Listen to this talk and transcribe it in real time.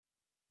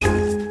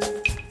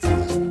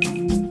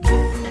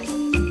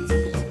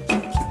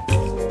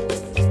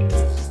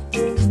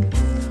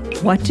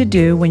What to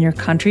do when your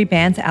country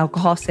bans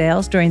alcohol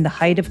sales during the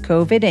height of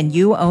COVID and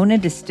you own a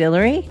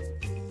distillery?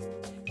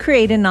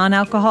 Create a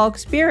non-alcoholic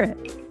spirit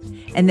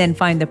and then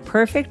find the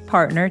perfect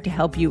partner to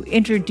help you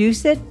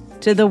introduce it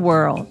to the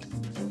world.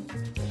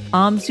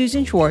 I'm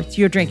Susan Schwartz,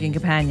 your drinking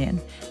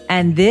companion,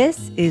 and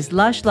this is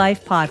Lush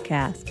Life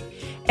Podcast.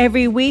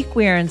 Every week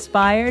we are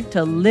inspired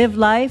to live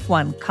life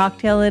one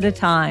cocktail at a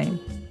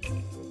time.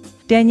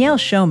 Danielle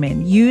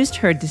Schoeman used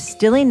her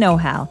distilling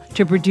know-how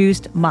to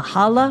produce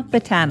Mahala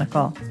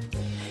Botanical.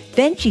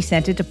 Then she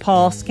sent it to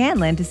Paul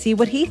Scanlon to see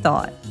what he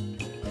thought.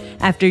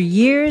 After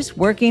years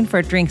working for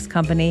a drinks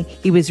company,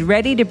 he was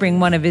ready to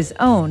bring one of his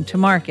own to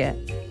market.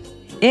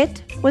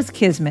 It was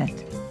Kismet,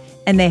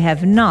 and they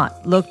have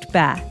not looked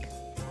back.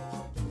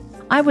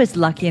 I was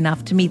lucky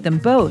enough to meet them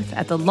both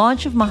at the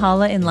launch of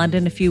Mahala in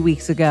London a few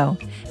weeks ago,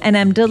 and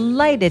I'm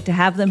delighted to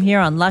have them here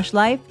on Lush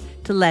Life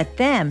to let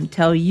them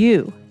tell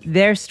you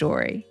their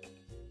story.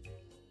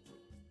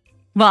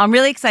 Well, I'm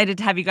really excited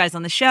to have you guys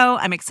on the show.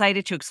 I'm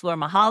excited to explore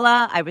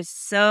Mahala. I was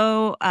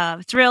so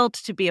thrilled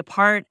to be a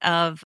part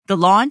of the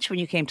launch when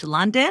you came to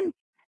London,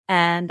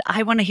 and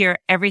I want to hear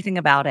everything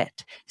about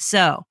it.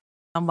 So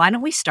why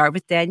don't we start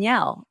with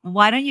Danielle?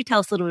 Why don't you tell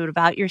us a little bit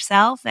about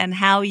yourself and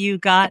how you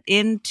got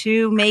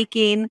into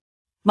making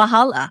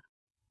Mahala?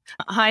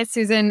 Hi,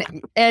 Susan.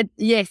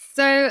 Yes.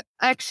 So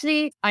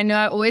actually, I know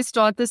I always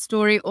start the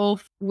story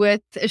off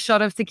with a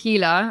shot of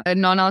tequila. A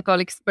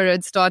non-alcoholic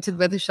spirit started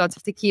with a shot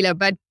of tequila,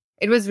 but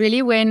it was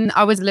really when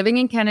I was living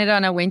in Canada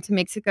and I went to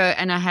Mexico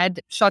and I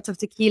had shots of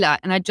tequila,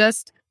 and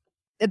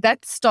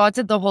that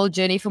started the whole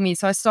journey for me.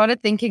 So I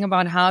started thinking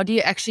about how do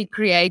you actually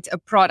create a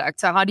product?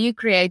 So how do you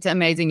create an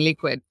amazing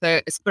liquid? So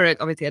a spirit,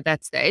 obviously, at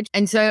that stage.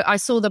 And so I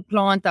saw the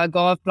plant, the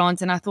agave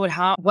plant, and I thought,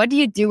 what do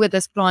you do with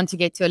this plant to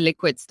get to a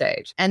liquid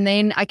stage? And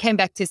then I came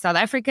back to South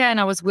Africa and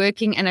I was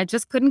working and I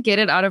just couldn't get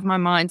it out of my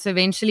mind. So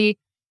eventually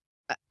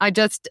I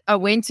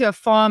went to a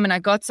farm and I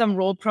got some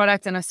raw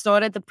product and I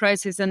started the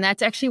process. And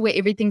that's actually where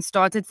everything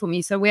started for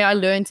me. So where I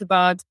learned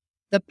about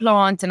the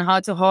plant and how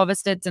to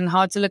harvest it and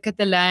how to look at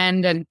the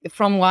land. And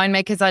from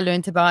winemakers, I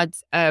learned about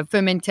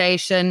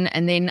fermentation.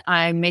 And then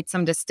I met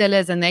some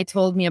distillers and they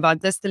told me about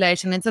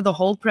distillation. And so the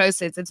whole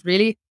process, it's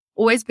really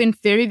always been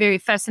very, very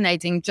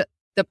fascinating,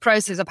 the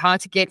process of how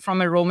to get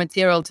from a raw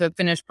material to a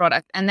finished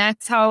product. And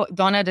that's how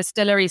Donna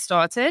Distillery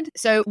started.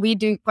 So we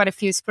do quite a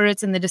few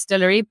spirits in the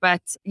distillery,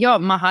 but yeah,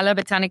 Mahala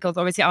Botanical is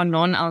obviously our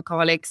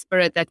non-alcoholic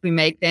spirit that we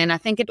make there. And I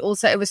think it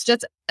was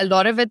just a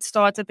lot of it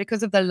started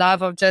because of the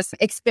love of just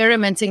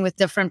experimenting with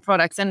different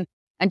products and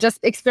just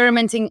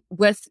experimenting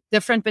with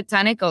different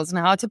botanicals and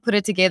how to put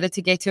it together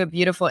to get to a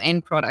beautiful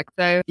end product.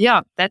 So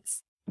yeah,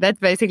 that's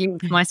basically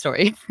my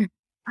story.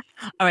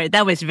 All right.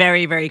 That was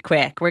very, very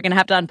quick. We're going to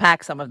have to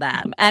unpack some of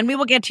that. And we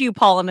will get to you,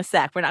 Paul, in a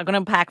sec. We're not going to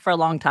unpack for a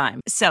long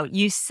time. So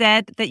you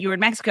said that you were in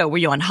Mexico. Were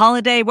you on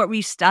holiday? What were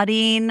you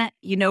studying?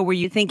 Were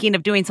you thinking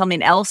of doing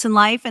something else in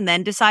life and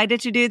then decided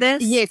to do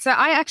this? Yeah. So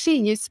I actually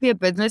used to be a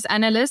business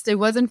analyst. It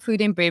wasn't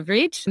food and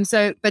beverage.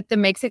 But the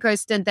Mexico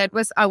stint,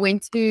 I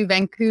went to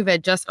Vancouver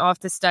just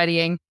after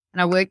studying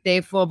and I worked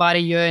there for about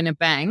a year in a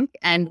bank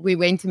and we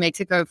went to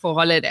Mexico for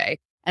holiday.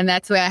 And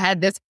that's where I had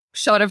this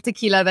shot of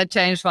tequila that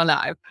changed my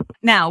life.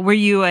 Now, were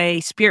you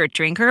a spirit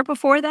drinker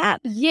before that?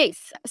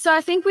 Yes. So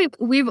I think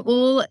we've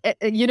all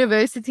at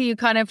university, you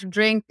kind of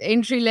drink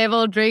entry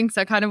level drinks,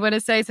 I kind of want to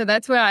say. So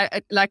that's where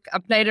I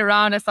played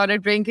around. I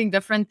started drinking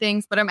different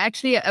things, but I'm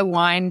actually a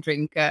wine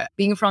drinker.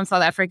 Being from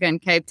South Africa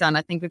and Cape Town,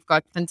 I think we've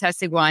got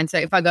fantastic wine. So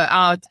if I go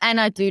out and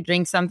I do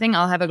drink something,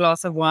 I'll have a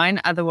glass of wine.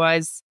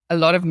 Otherwise, a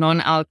lot of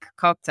non-alc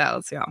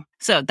cocktails, yeah.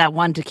 So that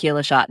one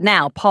tequila shot.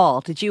 Now, Paul,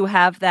 did you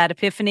have that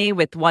epiphany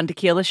with one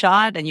tequila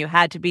shot and you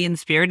had to be in the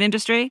spirit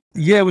industry?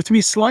 Yeah, with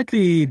me,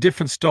 slightly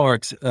different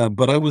start,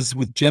 but I was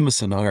with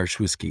Jameson Irish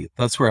whiskey.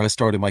 That's where I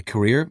started my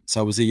career.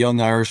 So I was a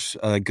young Irish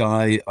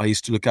guy. I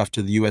used to look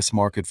after the US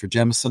market for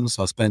Jameson.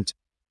 So I spent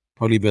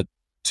probably about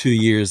 2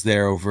 years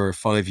there over a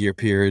 5-year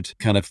period,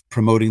 kind of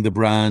promoting the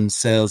brand,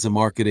 sales and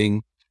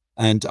marketing.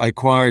 And I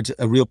acquired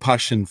a real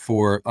passion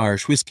for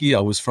Irish whiskey.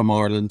 I was from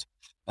Ireland.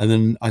 And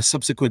then I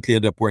subsequently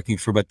ended up working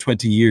for about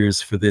 20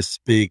 years for this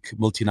big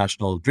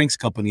multinational drinks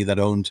company that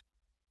owned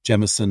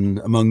Jameson,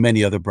 among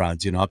many other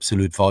brands,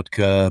 Absolut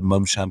Vodka,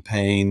 Mumm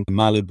Champagne,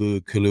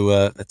 Malibu,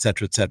 Kahlua, et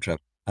cetera, et cetera.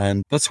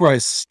 And that's where I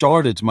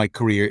started my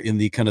career in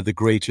the kind of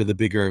the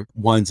bigger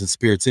wines and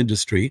spirits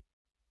industry.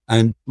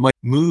 And my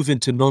move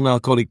into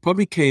non-alcoholic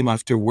probably came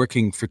after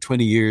working for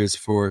 20 years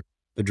for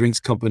a drinks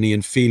company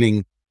and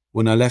feeling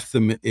when I left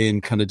them in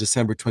kind of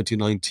December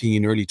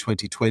 2019, early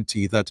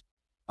 2020, that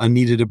I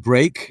needed a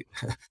break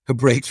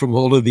from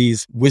all of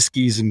these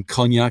whiskeys and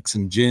cognacs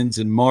and gins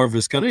and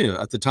marvelous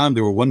at the time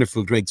they were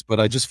wonderful drinks, but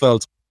I just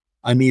felt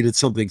I needed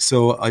something.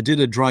 So I did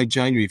a dry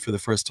January for the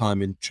first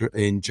time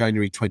in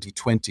January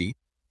 2020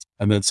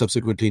 and then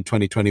subsequently in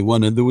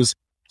 2021. And there was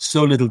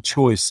so little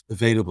choice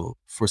available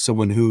for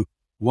someone who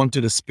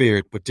wanted a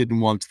spirit but didn't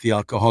want the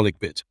alcoholic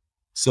bit.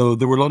 So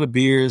there were a lot of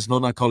beers,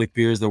 non-alcoholic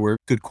beers that were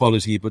good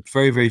quality, but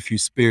very, very few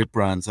spirit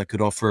brands that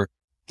could offer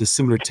the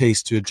similar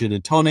taste to a gin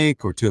and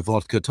tonic or to a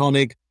vodka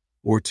tonic,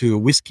 or to a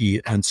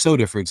whiskey and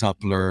soda, for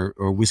example,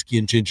 or whiskey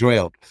and ginger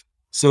ale.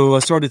 So I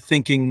started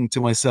thinking to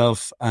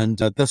myself, and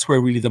that's where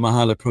really the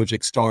Mahala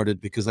project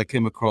started, because I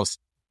came across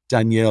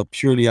Danielle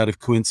purely out of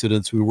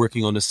coincidence. We were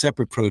working on a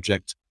separate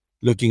project,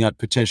 looking at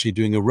potentially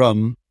doing a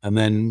rum. And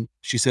then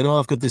she said, oh,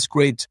 I've got this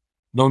great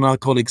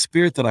non-alcoholic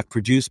spirit that I've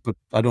produced, but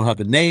I don't have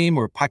a name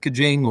or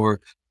packaging,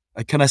 or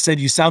can I send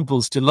you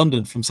samples to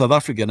London from South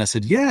Africa? And I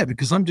said, yeah,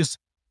 because I'm just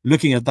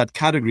looking at that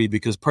category,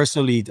 because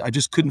personally, I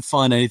just couldn't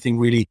find anything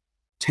really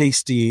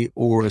tasty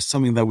or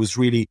something that was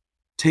really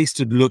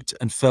tasted, looked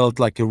and felt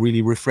like a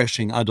really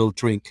refreshing adult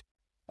drink.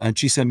 And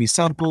she sent me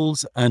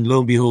samples, and lo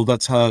and behold,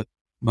 that's how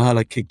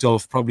Mahala kicked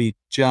off, probably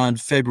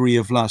February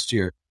of last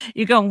year.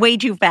 You're going way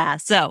too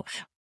fast. So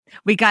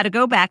we got to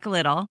go back a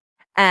little.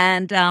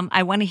 And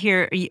I want to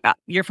hear,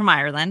 you're from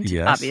Ireland,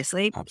 Yes,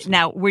 obviously. absolutely.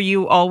 Now, were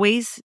you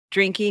always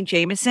drinking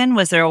Jameson?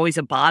 Was there always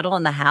a bottle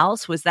in the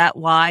house? Was that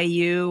why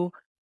you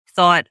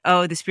thought,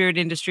 oh, the spirit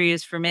industry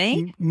is for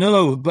me?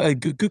 No, but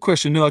good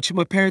question. No, actually,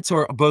 my parents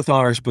are both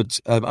Irish, but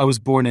I was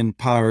born in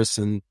Paris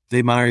and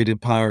they married in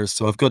Paris.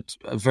 So I've got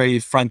a very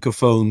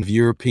francophone,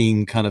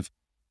 European kind of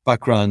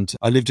background.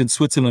 I lived in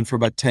Switzerland for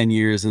about 10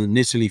 years, and in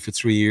Italy for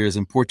 3 years,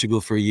 and Portugal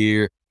for a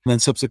year, and then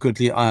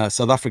subsequently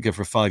South Africa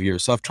for 5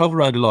 years. So I've traveled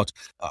around a lot.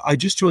 I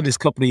just joined this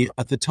company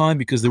at the time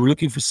because they were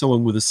looking for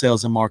someone with a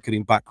sales and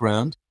marketing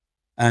background.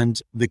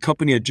 And the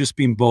company had just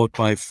been bought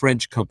by a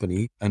French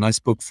company, and I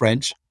spoke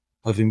French,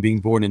 having been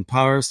born in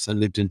Paris and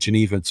lived in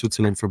Geneva in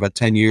Switzerland for about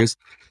 10 years.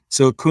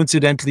 So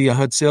coincidentally, I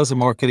had sales and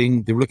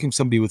marketing. They were looking for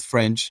somebody with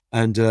French,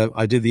 and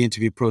I did the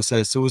interview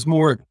process. So it was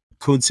more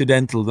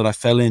coincidental that I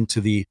fell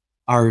into the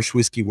Irish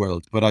whiskey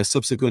world, but I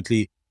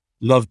subsequently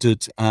loved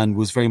it and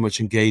was very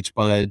much engaged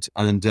by it,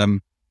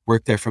 and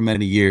worked there for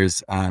many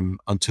years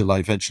until I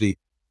eventually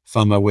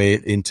found my way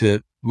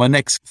into my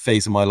next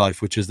phase of my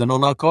life, which is the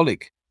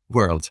non-alcoholic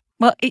world.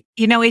 Well,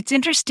 it's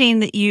interesting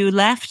that you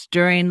left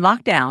during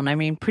lockdown. I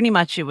mean, pretty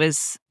much it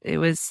was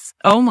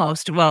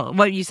almost, well,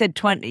 what you said,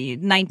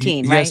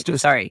 2019, right?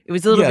 Yes, Sorry. It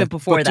was a little bit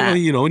before that.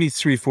 Only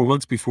 3-4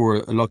 months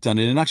before lockdown.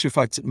 And in actual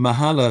fact,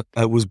 Mahala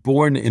was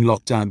born in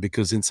lockdown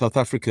because in South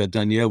Africa,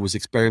 Danielle was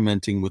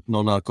experimenting with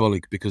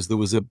non-alcoholic because there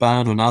was a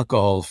ban on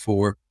alcohol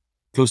for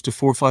close to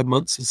 4 or 5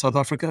 months in South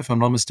Africa, if I'm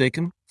not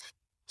mistaken.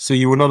 So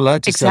you were not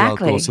allowed to sell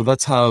alcohol. So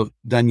that's how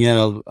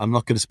Danielle, I'm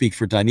not going to speak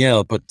for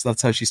Danielle, but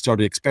that's how she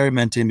started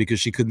experimenting, because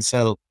she couldn't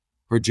sell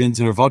her gins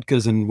and her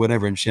vodkas and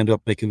whatever. And she ended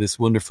up making this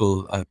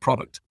wonderful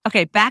product.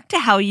 Okay, back to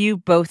how you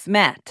both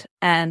met.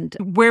 And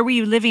where were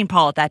you living,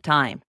 Paul, at that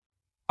time?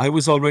 I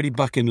was already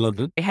back in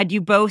London. Had you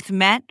both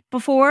met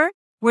before?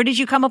 Where did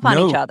you come upon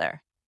each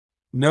other?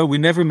 No, we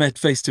never met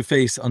face to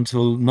face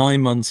until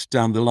 9 months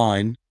down the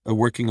line,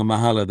 working on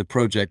Mahala, the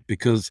project,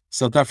 because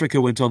South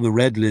Africa went on the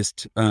red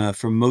list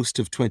for most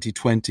of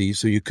 2020.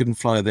 So you couldn't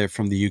fly there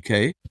from the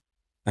UK.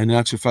 And in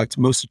actual fact,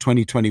 most of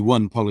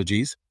 2021,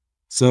 apologies.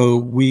 So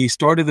we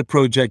started the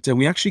project and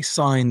we actually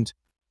signed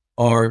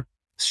our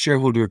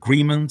shareholder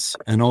agreements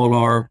and all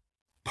our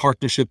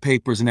partnership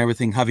papers and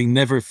everything, having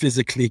never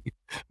physically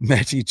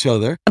met each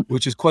other,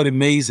 which is quite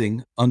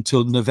amazing,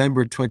 until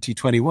November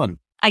 2021.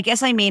 I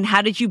guess I mean,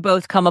 how did you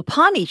both come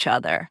upon each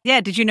other?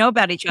 Yeah, did you know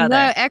about each other?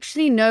 No,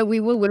 actually, no. We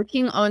were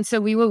working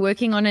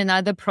on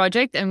another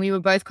project, and we were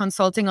both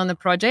consulting on the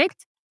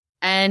project.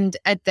 And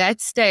at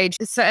that stage,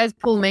 so as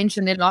Paul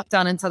mentioned, in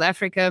lockdown in South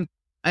Africa,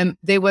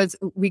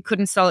 we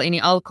couldn't sell any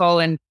alcohol,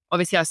 and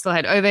obviously I still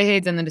had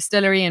overheads in the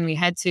distillery, and we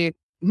had to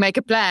make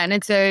a plan.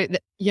 And so,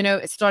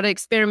 started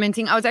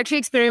experimenting. I was actually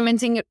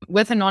experimenting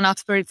with a non-alc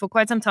spirit for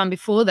quite some time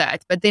before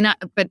that,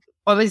 but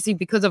obviously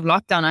because of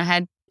lockdown, I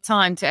had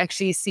time to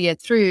actually see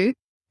it through.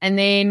 And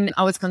then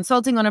I was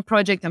consulting on a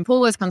project, and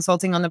Paul was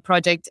consulting on the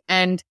project.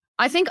 And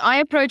I think I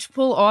approached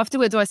Paul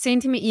afterwards, or I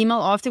sent him an email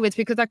afterwards,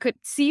 because I could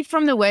see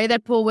from the way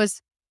that Paul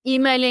was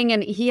emailing,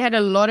 and he had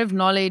a lot of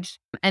knowledge.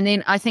 And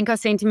then I think I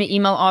sent him an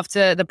email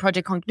after the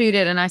project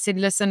concluded, and I said,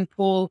 listen,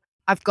 Paul,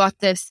 I've got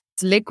this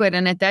liquid.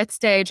 And at that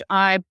stage,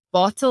 I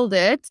bottled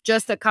it,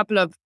 just a couple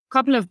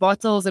of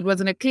bottles. It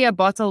wasn't a clear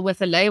bottle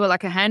with a label,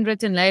 like a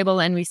handwritten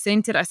label. And I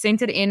sent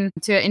it in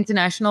to an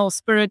international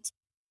spirit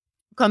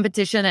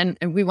competition,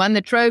 and we won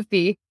the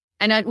trophy.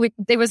 And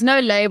there was no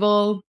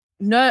label.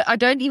 No, I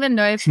don't even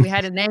know if we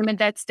had a name at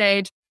that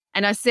stage.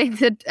 And I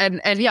sent it,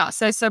 and yeah,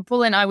 so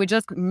Paul and I, we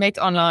just met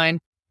online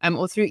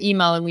or through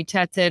email, and we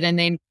chatted. And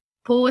then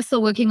Paul was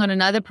still working on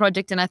another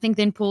project, and I think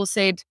then Paul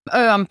said,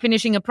 "Oh, I'm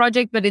finishing a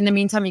project, but in the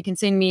meantime, you can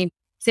send me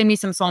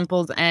some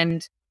samples."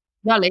 And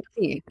yeah, let's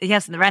see.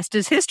 Yes, and the rest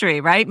is history,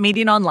 right?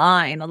 Meeting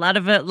online, a lot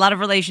of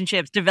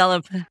relationships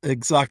develop.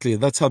 Exactly,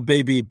 that's how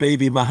baby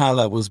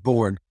Mahala was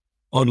born.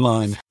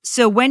 Online.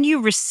 So when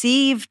you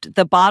received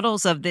the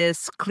bottles of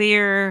this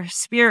clear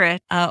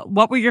spirit,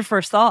 what were your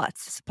first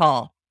thoughts,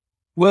 Paul?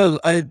 Well,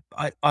 I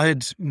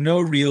had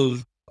no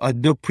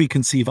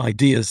preconceived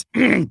ideas,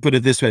 put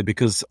it this way,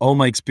 because all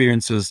my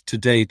experiences to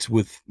date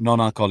with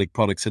non-alcoholic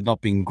products had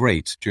not been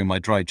great during my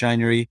dry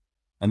January.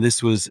 And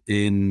this was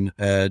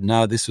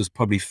this was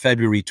probably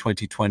February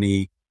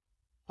 2020.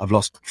 I've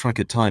lost track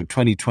of time,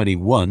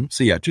 2021.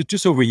 So yeah,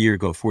 just over a year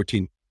ago,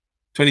 14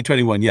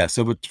 2021, yeah.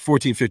 So about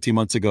 14, 15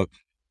 months ago.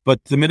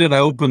 But the minute I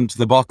opened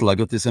the bottle, I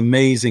got this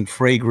amazing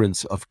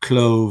fragrance of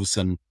cloves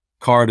and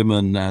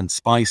cardamom and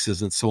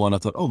spices and so on. I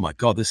thought, oh my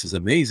God, this is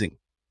amazing.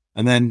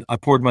 And then I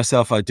poured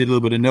myself, I did a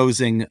little bit of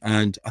nosing,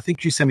 and I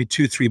think you sent me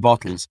 2, 3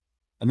 bottles.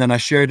 And then I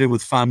shared it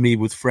with family,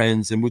 with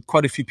friends, and with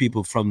quite a few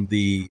people from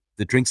the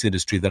drinks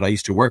industry that I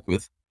used to work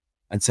with,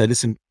 and said,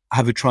 listen,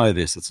 have a try of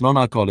this. It's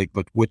non-alcoholic,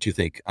 but what do you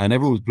think? And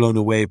everyone was blown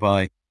away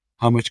by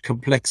how much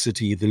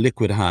complexity the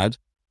liquid had.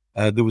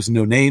 There was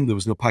no name, there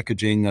was no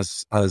packaging,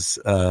 as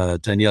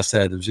Danielle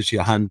said, it was just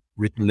a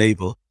handwritten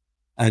label.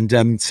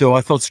 And so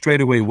I thought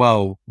straight away,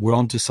 wow, we're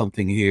onto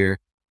something here.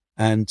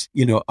 And,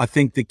 I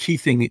think the key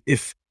thing,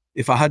 if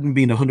I hadn't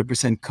been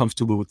 100%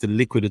 comfortable with the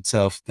liquid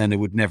itself, then it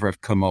would never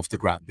have come off the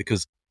ground,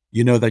 because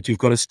you know that you've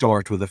got to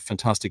start with a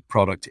fantastic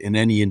product in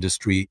any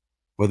industry,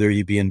 whether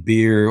you be in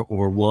beer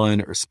or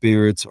wine or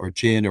spirits or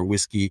gin or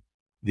whiskey.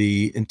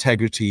 The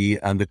integrity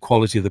and the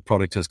quality of the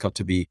product has got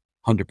to be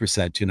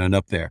 100%, and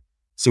up there.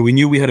 So we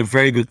knew we had a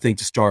very good thing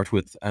to start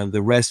with, and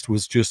the rest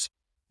was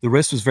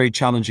very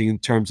challenging in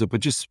terms of,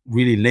 but just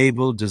really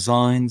label,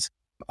 designs.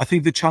 I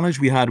think the challenge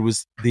we had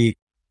was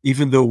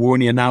even though we're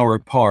only an hour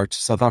apart,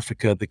 South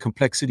Africa, the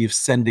complexity of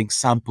sending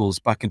samples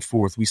back and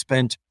forth. We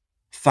spent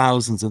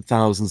thousands and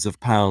thousands of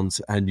pounds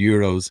and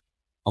euros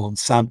on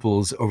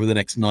samples over the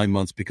next 9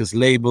 months, because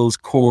labels,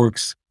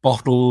 corks,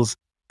 bottles,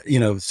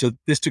 so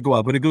this to go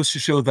out. But it goes to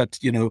show that,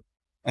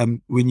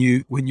 when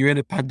you're in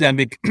a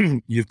pandemic,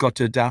 you've got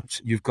to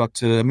adapt. You've got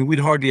to, we'd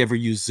hardly ever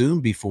use Zoom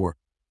before,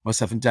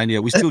 myself and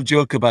Danielle. We still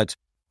joke about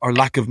our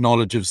lack of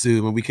knowledge of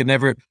Zoom, and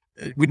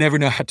we never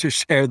know how to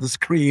share the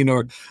screen,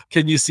 or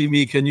can you see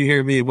me? Can you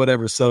hear me?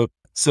 Whatever. So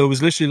it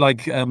was literally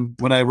like,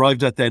 when I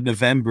arrived at that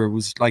November, it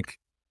was like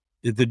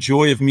the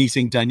joy of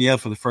meeting Danielle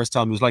for the first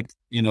time. It was like,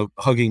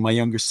 hugging my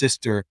younger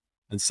sister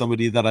and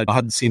somebody that I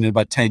hadn't seen in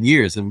about 10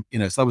 years. And,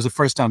 so that was the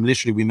first time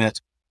literally we met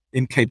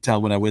in Cape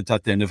Town when I went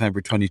out there in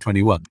November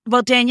 2021.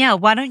 Well, Danielle,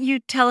 why don't you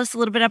tell us a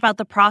little bit about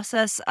the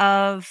process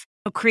of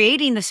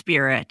creating the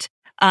spirit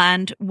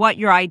and what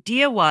your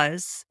idea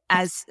was,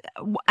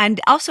 and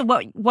also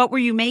what were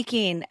you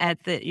making at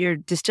your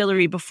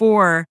distillery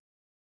before,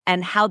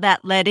 and how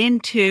that led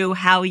into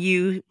how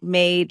you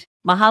made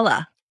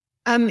Mahala?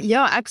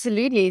 Yeah,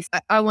 absolutely.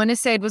 I want to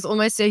say it was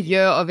almost a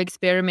year of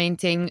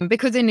experimenting,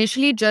 because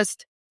initially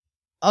just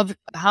of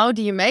how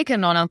do you make a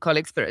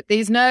non-alcoholic spirit?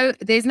 There's no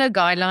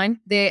guideline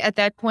there at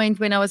that point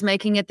when I was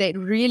making it. That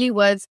really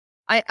was,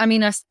 I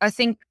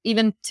think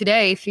even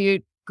today, if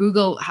you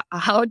Google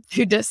how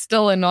to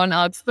distill a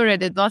non-alc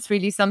spirit, it's not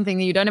really something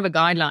that you don't have a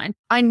guideline.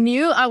 I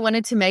knew I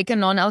wanted to make a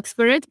non-alc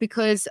spirit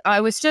because I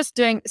was just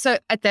doing, so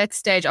at that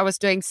stage I was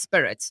doing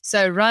spirits.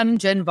 So rum,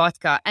 gin,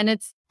 vodka. And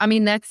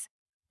that's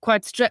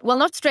quite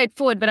not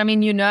straightforward, but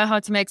you know how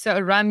to make. So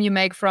a rum you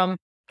make from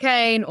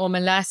cane or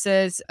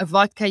molasses. A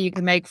vodka you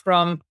can make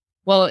from,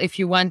 well, if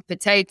you want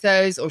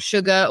potatoes or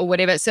sugar or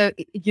whatever. So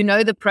you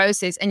know the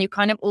process, and you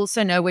kind of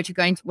also know what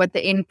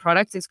the end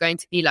product is going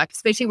to be like,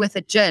 especially with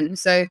a gin.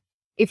 So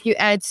if you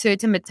add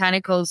certain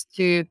botanicals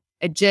to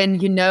a gin,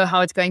 you know how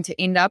it's going to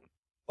end up,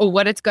 or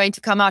what it's going to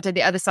come out at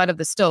the other side of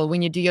the still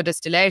when you do your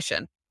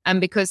distillation.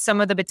 And because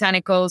some of the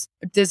botanicals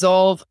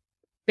dissolve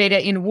better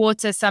in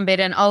water, some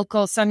better in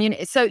alcohol, so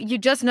you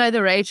just know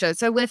the ratio.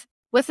 So with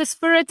the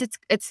spirit,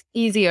 it's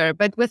easier,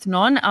 but with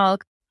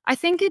non-alc, I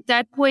think at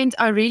that point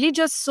I really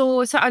just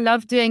saw. So I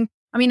love doing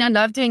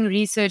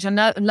research, and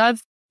I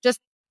love just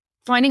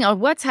finding out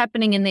what's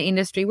happening in the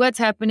industry, what's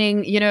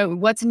happening,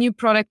 what's a new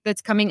product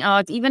that's coming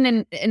out,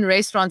 even in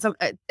restaurants.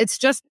 It's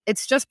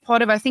just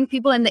part of, I think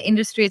people in the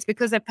industry, it's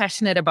because they're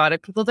passionate about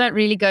it. People don't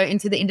really go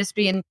into the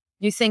industry and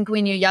you think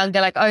when you're young,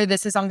 they're like, oh, I'm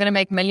going to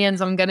make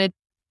millions.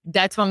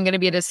 That's why I'm going to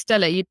be a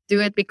distiller. You do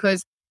it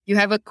because you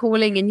have a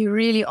calling and you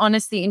really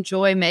honestly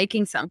enjoy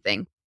making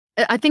something.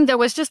 I think that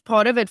was just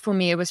part of it for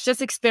me. It was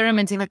just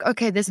experimenting, like,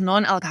 okay, this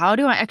non-alc, how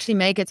do I actually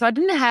make it? So I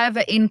didn't have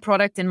an end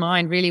product in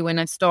mind really when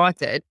I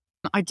started.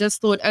 I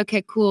just thought,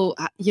 okay, cool.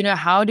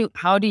 How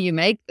do you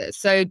make this?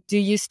 So do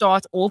you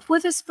start off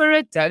with a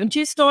spirit? Don't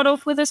you start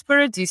off with a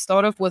spirit? Do you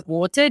start off with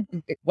water?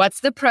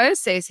 What's the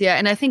process here?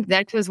 And I think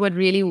that was what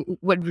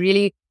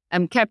really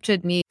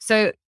captured me.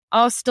 So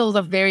our stills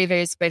are very,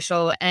 very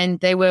special, and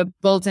they were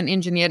built and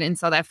engineered in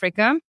South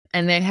Africa,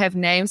 and they have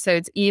names. So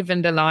it's Eve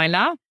and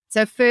Delilah.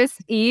 So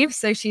first Eve,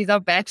 so she's our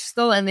batch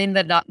still, and then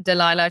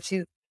Delilah,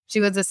 she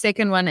was the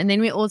second one. And then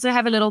we also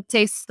have a little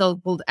test still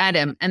called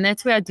Adam, and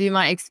that's where I do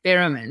my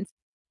experiments.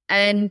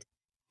 And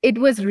it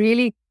was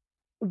really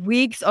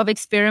weeks of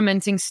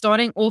experimenting,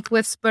 starting off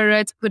with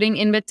spirits, putting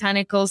in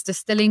botanicals,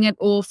 distilling it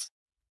off,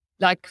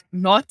 like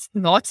not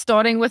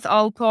starting with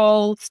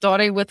alcohol,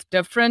 starting with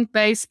different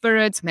base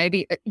spirits,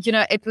 maybe,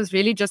 it was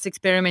really just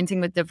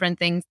experimenting with different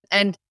things.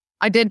 And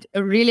I did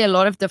a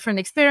lot of different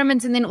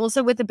experiments, and then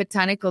also with the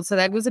botanicals. So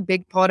that was a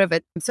big part of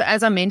it. So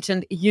as I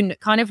mentioned, you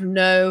kind of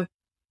know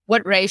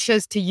what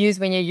ratios to use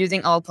when you're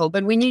using alcohol.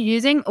 But when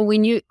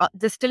you're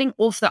distilling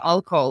off the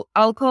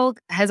alcohol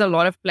has a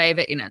lot of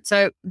flavor in it.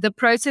 So the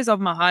process of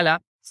Mahala,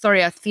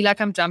 sorry, I feel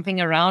like I'm jumping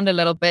around a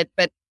little bit,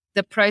 but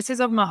the process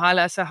of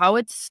Mahala, so how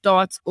it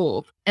starts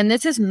off, and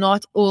this is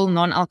not all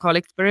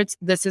non-alcoholic spirits,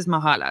 this is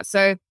Mahala.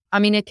 So, I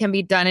mean, it can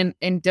be done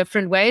in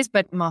different ways,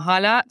 but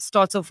Mahala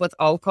starts off with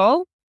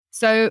alcohol.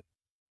 So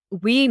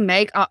we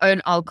make our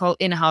own alcohol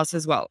in-house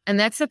as well. And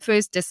that's the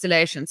first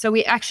distillation. So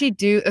we actually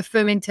do a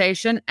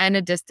fermentation and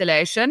a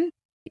distillation,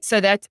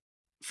 so that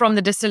from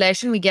the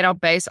distillation, we get our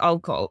base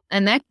alcohol.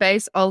 And that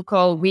base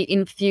alcohol, we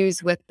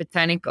infuse with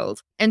botanicals.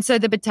 And so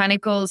the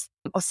botanicals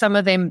are some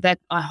of them that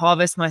I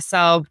harvest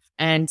myself,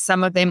 and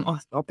some of them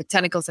are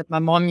botanicals that my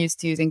mom used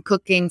to use in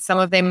cooking. Some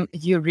of them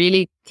you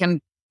really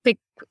can pick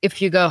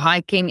if you go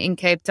hiking in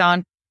Cape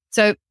Town.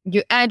 So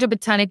you add your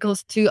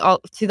botanicals to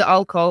the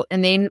alcohol,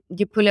 and then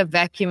you pull a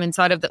vacuum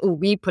inside of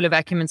we pull a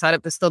vacuum inside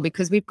of the still,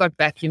 because we've got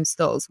vacuum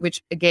stills,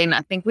 which again,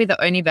 I think we're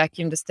the only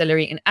vacuum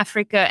distillery in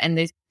Africa, and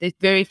there's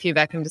very few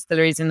vacuum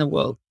distilleries in the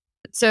world.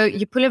 So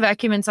you pull a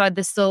vacuum inside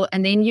the still,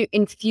 and then you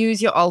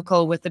infuse your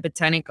alcohol with the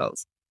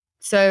botanicals.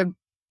 So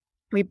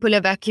we pull a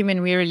vacuum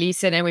and we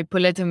release it, and we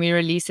pull it and we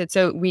release it.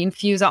 So we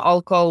infuse our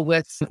alcohol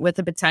with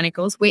the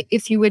botanicals, where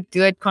if you would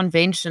do it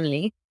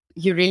conventionally,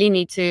 you really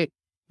need to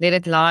let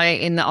it lie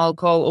in the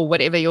alcohol or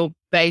whatever your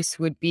base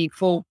would be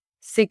for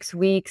 6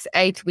 weeks,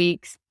 8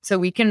 weeks. So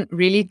we can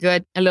really do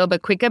it a little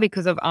bit quicker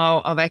because of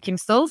our vacuum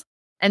stills.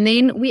 And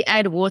then we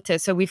add water.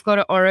 So we've got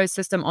an RO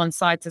system on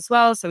site as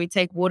well. So we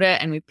take water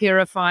and we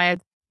purify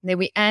it. And then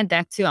we add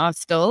that to our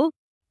still.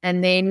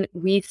 And then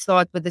we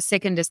start with the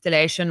second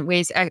distillation,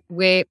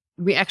 where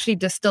we actually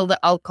distill the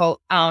alcohol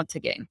out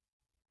again.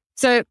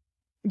 So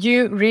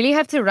you really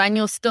have to run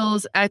your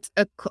stills at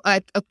a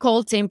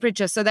cold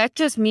temperature. So that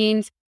just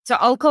means, so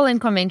alcohol in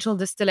conventional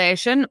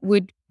distillation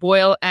would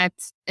boil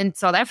in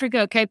South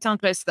Africa, Cape Town,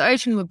 close to the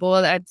ocean, would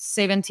boil at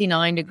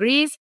 79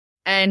 degrees.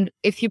 And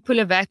if you pull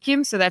a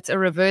vacuum, so that's a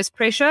reverse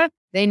pressure,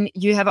 then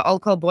you have an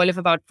alcohol boil of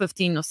about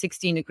 15 or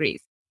 16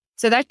 degrees.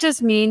 So that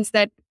just means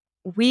that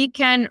we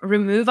can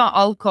remove our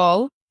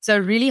alcohol. So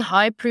really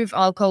high proof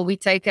alcohol, we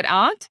take it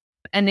out,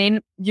 and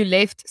then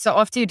so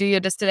after you do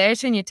your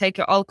distillation, you take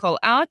your alcohol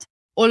out,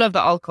 all of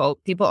the alcohol.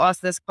 People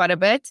ask this quite a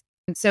bit.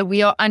 So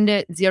we are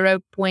under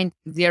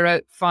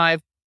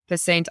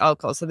 0.05%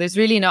 alcohol. So there's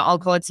really no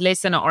alcohol. It's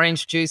less than an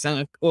orange juice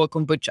or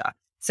kombucha.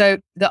 So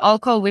the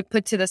alcohol we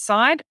put to the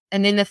side.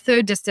 And then the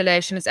third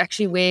distillation is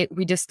actually where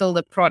we distill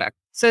the product.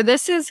 So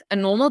this is a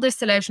normal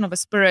distillation of a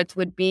spirit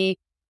would be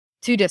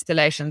 2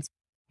 distillations,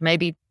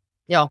 maybe,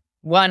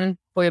 one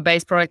for your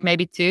base product,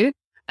 maybe 2.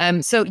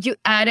 So you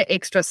add an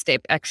extra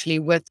step actually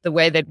with the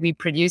way that we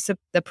produce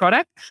the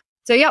product.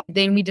 So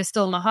then we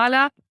distill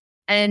Mahala.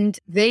 And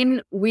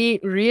then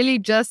we really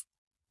just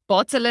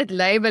bottle it,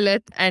 label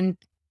it, and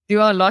do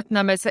our lot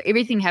numbers. So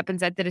everything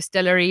happens at the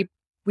distillery.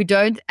 We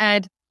don't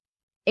add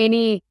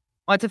any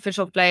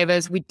artificial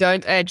flavors. We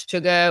don't add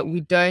sugar.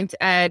 We don't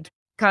add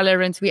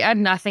colorants. We add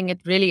nothing.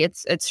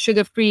 It's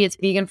sugar-free. It's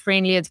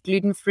vegan-friendly. It's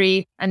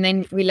gluten-free. And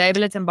then we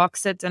label it and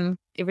box it, and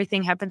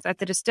everything happens at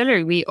the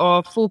distillery. We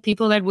are 4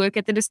 people that work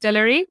at the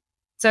distillery.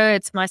 So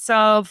it's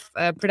myself,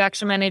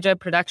 production manager,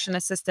 production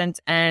assistant,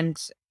 and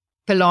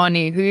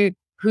Pelani, who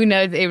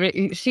knows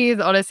she's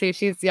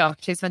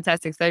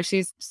fantastic. So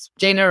she's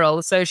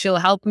general. So she'll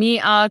help me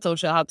out, or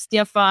she'll help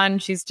Stefan.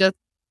 She's just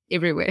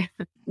everywhere.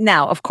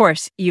 Now, of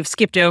course, you've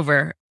skipped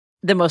over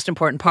the most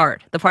important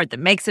part, the part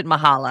that makes it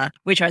Mahala,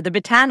 which are the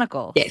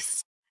botanicals.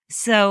 Yes.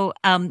 So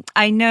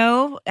I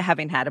know,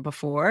 having had it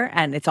before,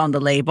 and it's on the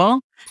label,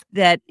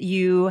 that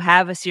you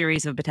have a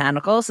series of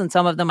botanicals, and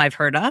some of them I've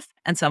heard of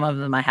and some of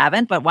them I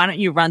haven't, but why don't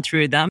you run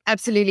through them?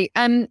 Absolutely.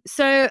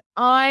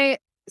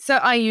 So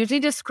I usually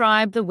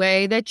describe the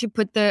way that you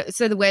put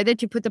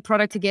the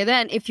product together,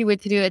 and if you were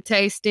to do a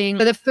tasting,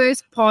 so the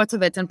first part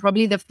of it, and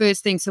probably the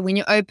first thing, so when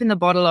you open the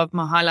bottle of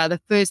Mahala, the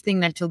first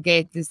thing that you'll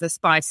get is the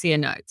spicier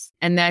notes,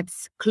 and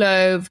that's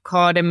clove,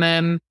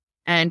 cardamom,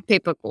 and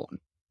peppercorn.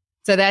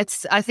 So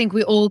I think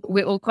we're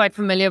all quite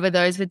familiar with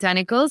those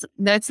botanicals.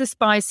 That's a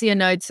spicier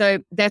note. So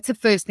that's the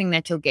first thing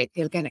that you'll get.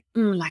 You'll get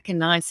like a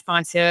nice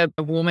spicier,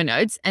 warmer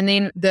notes. And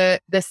then the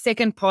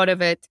second part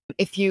of it,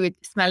 if you would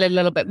smell it a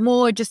little bit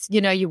more, just,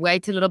 you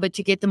wait a little bit,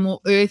 you get the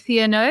more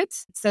earthier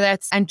notes. So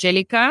that's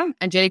angelica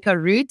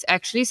root,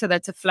 actually. So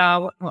that's a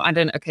flower. Well, I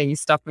don't know. Okay, you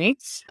stop me.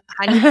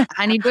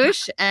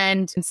 Honeybush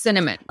and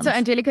cinnamon. So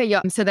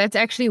angelica, so that's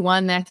actually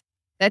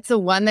that's the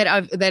one that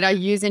I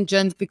use in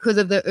gins because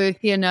of the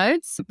earthier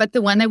notes. But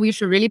the one that we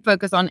should really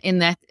focus on in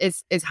that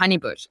is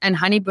honeybush. And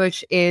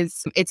honeybush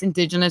it's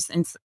indigenous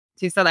to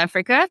South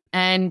Africa,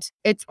 and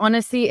it's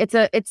honestly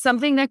it's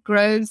something that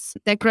grows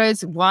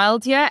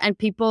wild here, and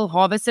people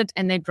harvest it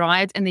and they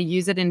dry it and they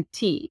use it in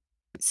tea.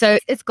 So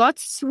it's got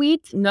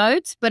sweet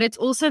notes, but it's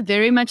also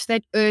very much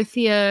that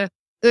earthier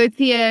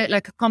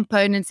like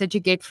components that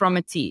you get from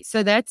a tea.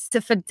 So that's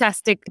a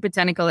fantastic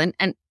botanical, and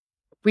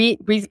we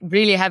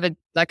really have it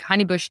like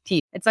honeybush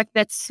tea. It's like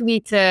that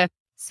sweeter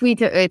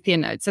sweeter, earthier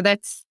notes. So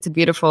it's a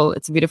beautiful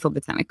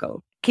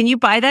botanical. Can you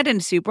buy that in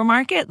a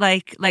supermarket?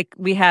 Like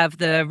we have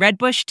the Red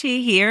Bush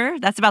tea here.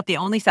 That's about the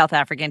only South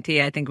African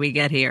tea I think we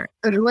get here.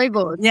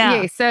 Rooibos.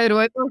 Yeah. So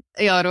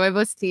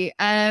rooibos tea.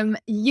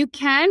 You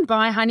can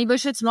buy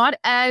honeybush. It's not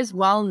as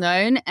well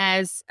known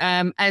as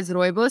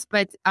rooibos,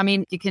 but I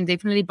mean, you can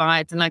definitely buy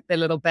it in like the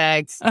little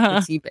bags,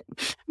 the tea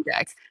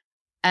bags.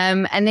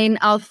 And then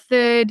our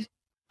third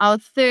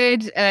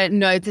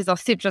note is our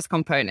citrus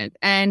component.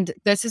 And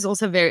this is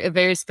also a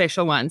very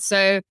special one.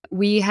 So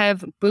we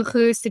have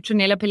Buchu,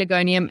 Citronella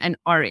pelargonium, and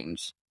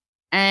orange.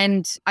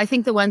 And I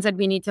think the ones that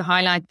we need to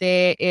highlight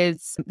there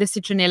is the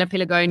Citronella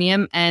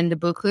pelargonium and the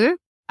Buchu.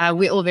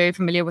 We're all very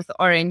familiar with the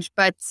orange,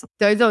 but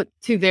those are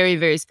two very,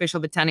 very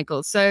special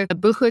botanicals. So the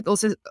Buchu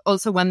is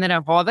also one that I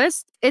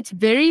harvest. It's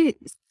very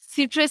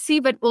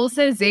citrusy, but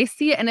also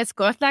zesty. And it's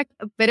got like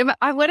a bit of,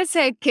 I want to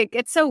say a kick.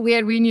 It's so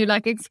weird when you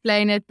like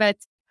explain it, but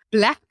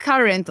black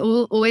currant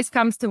always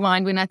comes to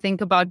mind when I think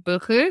about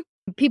Buchu.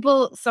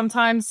 People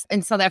sometimes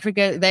in South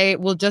Africa, they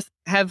will just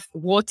have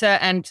water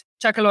and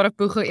chuck a lot of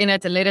Buchu in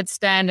it and let it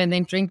stand and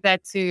then drink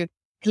that to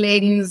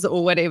cleanse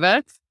or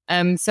whatever.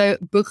 So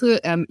Buchu,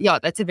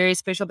 that's a very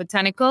special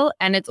botanical.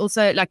 And it's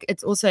also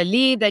a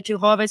leaf that you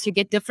harvest. You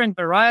get different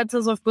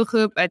varietals of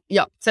Buchu. But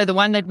so the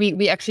one that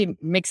we actually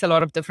mix a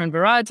lot of different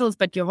varietals,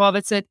 but you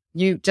harvest it,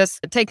 you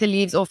just take the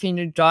leaves off and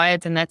you dry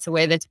it. And that's the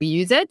way that we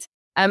use it.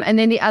 And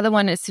then the other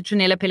one is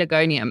Citronella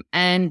pelargonium,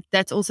 and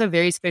that's also a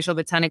very special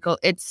botanical.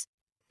 It's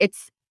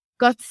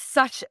got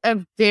such a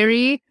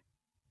very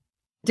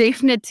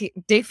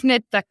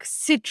definite like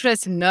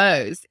citrus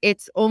nose.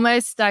 It's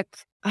almost like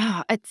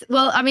it's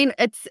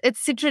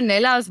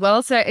citronella as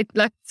well. So it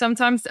like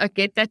sometimes I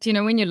get that,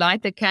 when you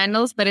light the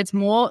candles, but it's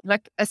more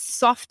like a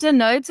softer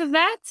note of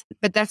that.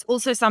 But that's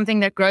also something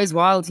that grows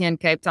wild here in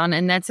Cape Town,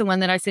 and that's the one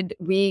that I said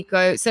we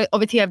go. So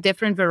obviously you have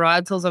different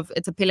varietals of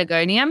it's a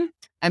pelargonium.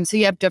 So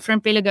you have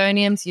different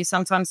pelargoniums.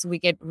 We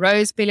get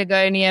rose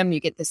pelargonium, you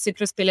get the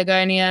citrus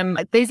pelargonium.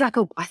 There's I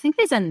think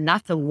there's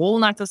a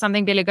walnut or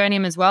something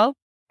pelargonium as well.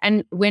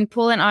 And when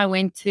Paul and I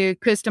went to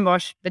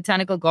Kirstenbosch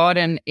Botanical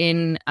Garden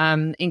in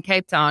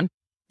Cape Town,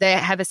 they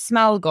have a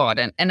smell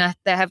garden, and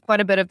they have quite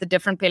a bit of the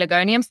different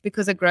pelargoniums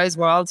because it grows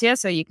wild here.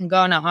 So you can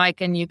go on a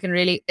hike and you can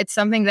it's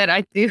something that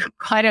I do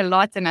quite a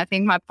lot. And I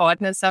think my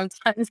partner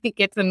sometimes he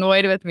gets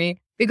annoyed with me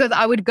because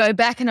I would go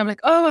back and I'm like,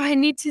 oh, I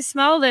need to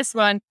smell this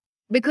one.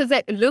 Because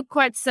they look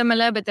quite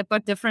similar, but they've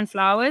got different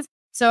flowers.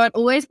 So I'd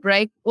always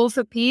break off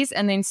a piece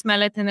and then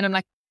smell it. And then I'm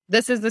like,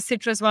 this is the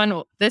citrus one,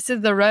 or this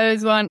is the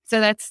rose one. So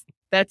that's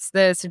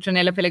the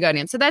Citronella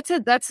pelargonium. So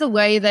that's the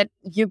way that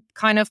you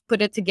kind of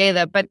put it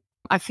together. But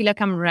I feel like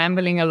I'm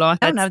rambling a lot.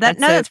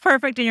 That's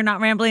perfect. And you're not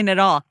rambling at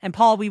all. And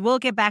Paul, we will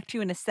get back to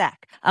you in a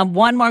sec.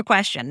 One more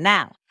question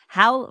now.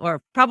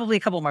 Or probably a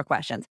couple more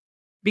questions,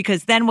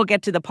 because then we'll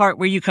get to the part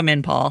where you come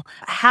in, Paul.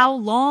 How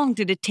long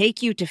did it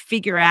take you to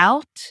figure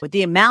out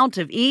the amount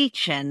of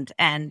each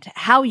and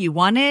how you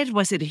wanted?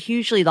 Was it a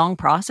hugely long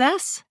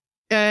process?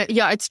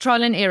 It's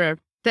trial and error.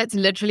 That's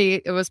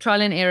literally, it was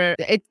trial and error.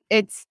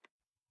 It's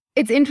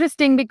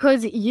interesting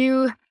because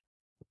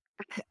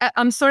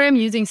I'm sorry I'm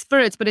using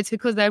spirits, but it's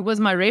because that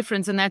was my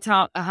reference, and that's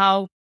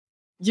how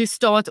you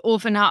start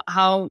off and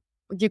how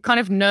you kind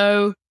of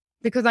know,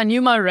 because I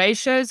knew my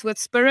ratios with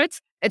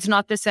spirits, it's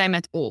not the same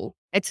at all.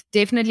 It's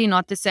definitely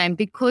not the same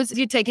because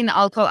you're taking the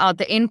alcohol out,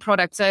 the end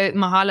product. So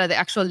Mahala, the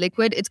actual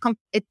liquid, it's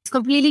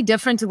completely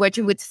different to what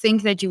you would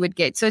think that you would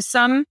get. So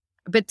some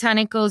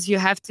botanicals, you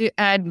have to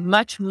add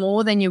much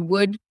more than you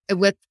would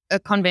with a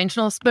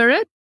conventional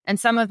spirit, and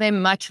some of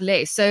them much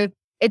less. So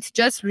it's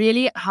just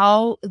really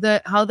how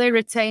they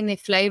retain their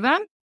flavor.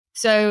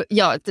 So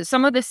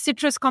some of the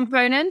citrus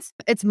components,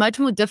 it's much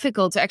more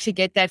difficult to actually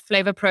get that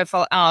flavor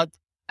profile out.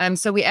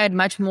 So we add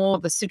much more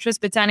of the citrus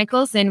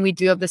botanicals than we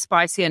do of the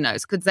spicier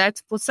notes, because that,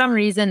 for some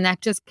reason,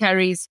 that just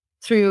carries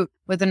through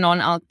with the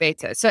non-alc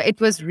better. So it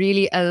was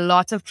really a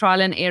lot of trial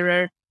and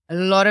error, a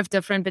lot of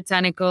different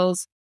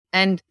botanicals.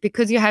 And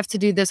because you have to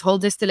do this whole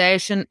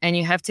distillation and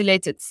you have to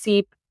let it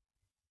seep,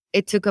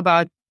 it took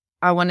about,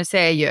 I want to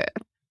say, a year.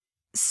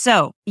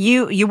 So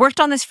you worked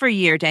on this for a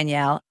year,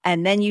 Danielle,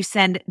 and then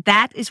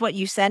that is what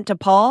you sent to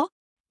Paul?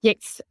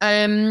 Yes.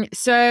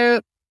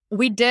 So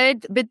we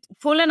did, but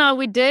Paul and I,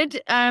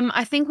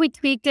 I think we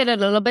tweaked it a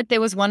little bit. There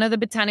was one of the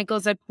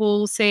botanicals that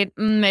Paul said,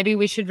 maybe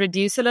we should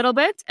reduce a little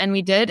bit. And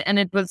we did. And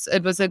it was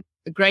a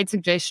great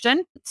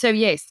suggestion. So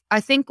yes, I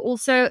think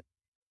also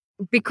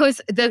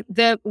because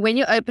the when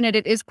you open it,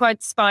 it is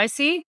quite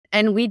spicy.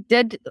 And we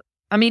did,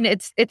 I mean,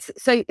 it's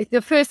so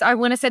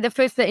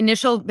the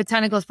initial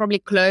botanical is probably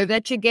clove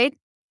that you get.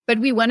 But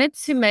we wanted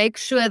to make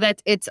sure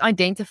that it's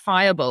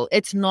identifiable.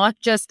 It's not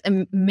just a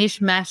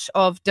mishmash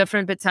of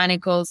different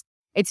botanicals.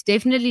 It's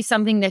definitely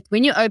something that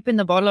when you open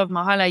the bottle of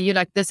Mahala, you're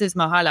like, this is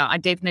Mahala. I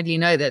definitely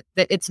know that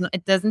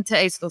it doesn't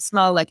taste or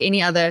smell like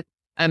any other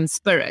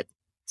spirit.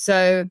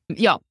 So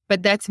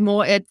but that's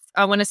more,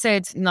 I want to say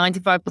it's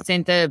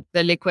 95%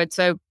 the liquid.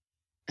 So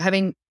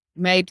having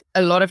made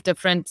a lot of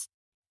different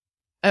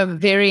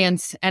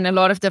variants and a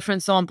lot of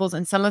different samples,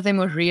 and some of them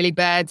were really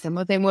bad, some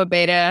of them were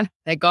better.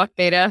 They got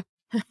better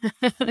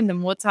and the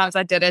more times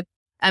I did it.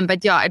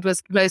 But yeah, it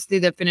was close to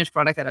the finished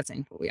product that I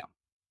sent for. Yeah.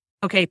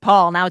 Okay,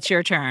 Paul, now it's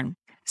your turn.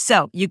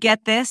 So you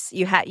get this,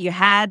 you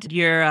had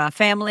your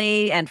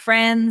family and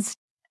friends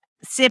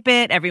sip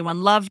it,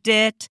 everyone loved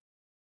it.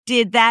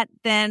 Did that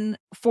then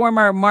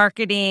former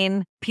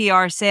marketing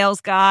PR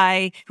sales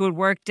guy who had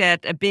worked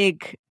at a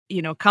big,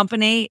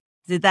 company,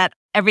 did that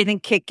everything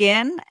kick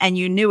in and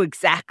you knew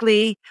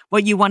exactly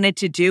what you wanted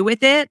to do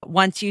with it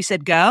once you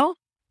said go?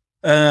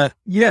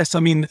 Yes. I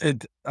mean,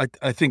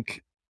 I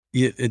think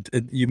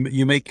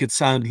you make it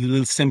sound a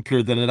little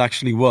simpler than it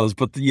actually was.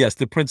 But yes,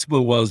 the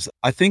principle was,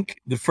 I think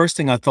the first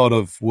thing I thought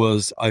of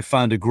was I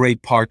found a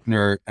great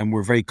partner and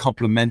we're very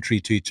complementary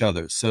to each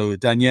other. So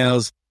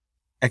Danielle's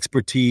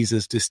expertise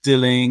is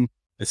distilling,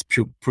 is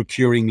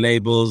procuring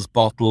labels,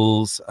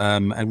 bottles,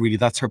 and really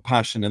that's her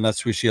passion and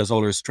that's where she has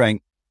all her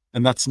strength.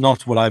 And that's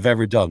not what I've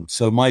ever done.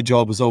 So my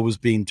job has always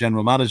been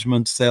general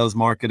management, sales,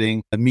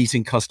 marketing,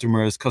 meeting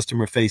customers,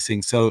 customer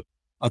facing. So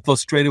I thought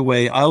straight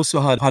away, I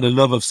also had a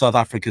love of South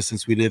Africa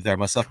since we lived there,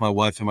 myself, my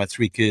wife and my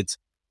 3 kids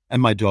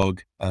and my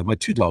dog, my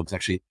 2 dogs,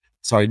 actually.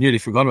 Sorry, I nearly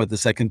forgot about the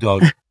second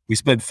dog. We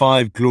spent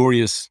 5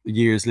 glorious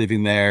years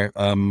living there.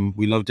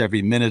 We loved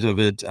every minute of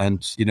it.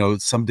 And,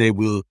 someday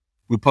we'll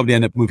probably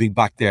end up moving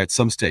back there at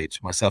some stage,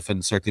 myself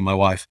and certainly my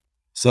wife.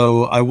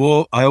 So I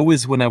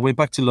always, when I went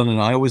back to London,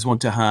 I always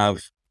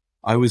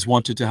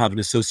wanted to have an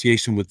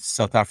association with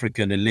South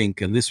Africa and a link.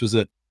 And this was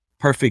a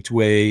perfect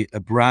way, a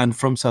brand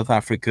from South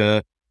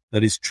Africa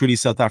that is truly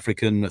South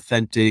African,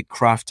 authentic,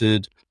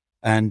 crafted,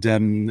 and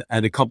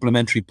a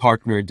complementary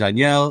partner,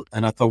 Danielle.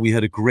 And I thought we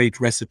had a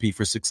great recipe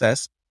for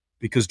success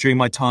because during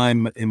my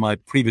time in my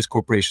previous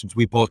corporations,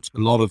 we bought a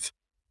lot of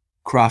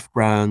craft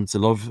brands, a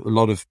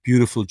lot of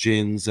beautiful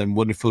gins and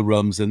wonderful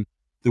rums. And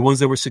the ones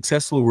that were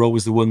successful were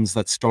always the ones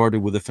that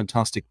started with a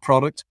fantastic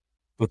product,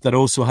 but that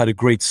also had a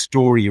great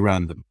story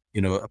around them.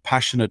 A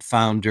passionate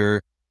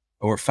founder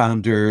or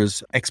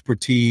founders,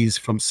 expertise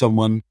from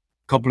someone,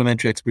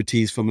 complementary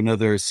expertise from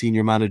another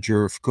senior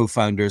manager or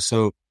co-founder.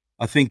 So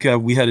I think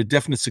we had a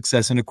definite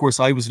success. And of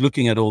course, I was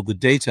looking at all the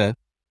data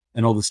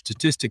and all the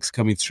statistics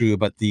coming through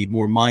about the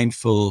more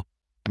mindful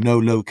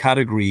no-low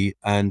category.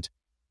 And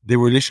they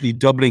were literally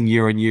doubling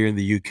year on year in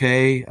the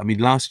UK. I mean,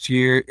 last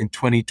year in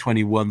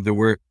 2021, there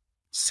were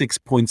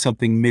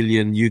 6-point-something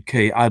million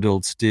UK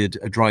adults did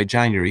a dry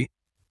January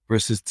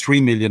versus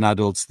 3 million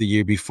adults the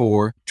year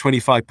before.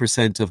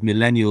 25% of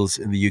millennials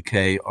in the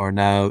UK are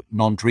now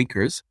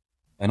non-drinkers.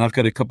 And I've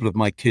got a couple of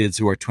my kids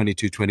who are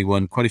 22,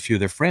 21, quite a few of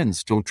their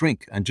friends don't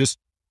drink and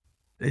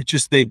they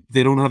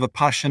don't have a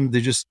passion.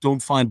 They just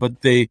don't find,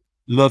 but they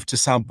love to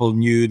sample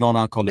new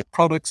non-alcoholic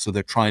products. So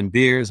they're trying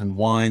beers and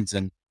wines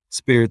and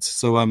spirits.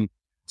 So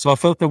I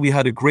felt that we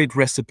had a great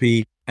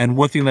recipe. And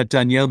one thing that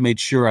Danielle made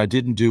sure I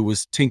didn't do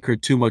was tinker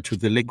too much with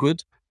the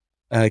liquid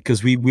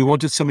because we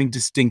wanted something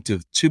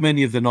distinctive. Too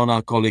many of the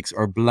non-alcoholics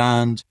are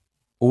bland,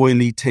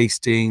 oily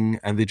tasting,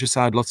 and they just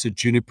add lots of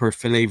juniper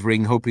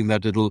flavoring, hoping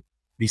that it'll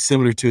be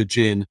similar to a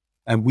gin.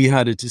 And we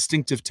had a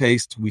distinctive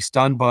taste. We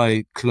stand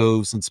by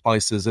cloves and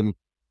spices. And,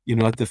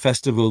 at the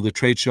festival, the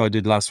trade show I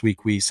did last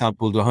week, we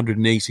sampled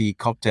 180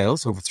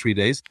 cocktails over 3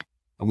 days.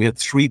 And we had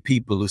 3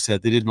 people who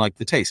said they didn't like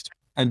the taste.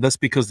 And that's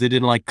because they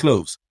didn't like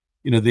cloves.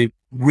 They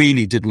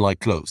really didn't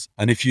like cloves.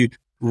 And if you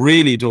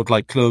really don't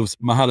like cloves,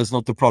 Mahalo is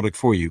not the product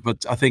for you.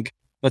 But I think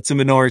that's a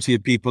minority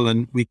of people.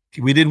 And we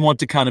didn't want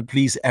to kind of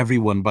please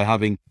everyone by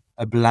having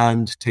a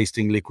bland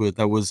tasting liquid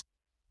that was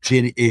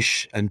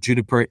gin-ish and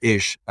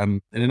juniper-ish.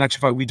 And in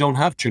actual fact, we don't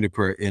have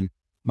juniper in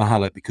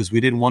Mahalo because we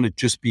didn't want to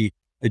just be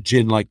a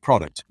gin-like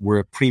product. We're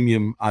a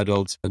premium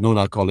adult,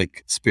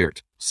 non-alcoholic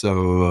spirit.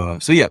 So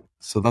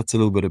that's a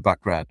little bit of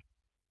background.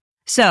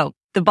 So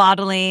the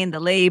bottling, the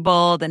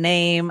label, the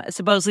name,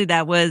 supposedly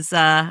that was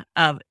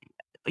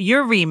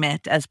your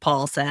remit, as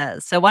Paul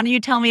says. So why don't you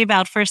tell me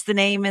about first the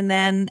name and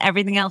then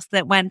everything else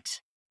that went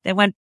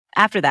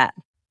after that?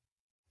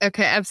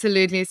 Okay,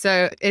 absolutely.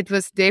 So it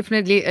was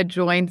definitely a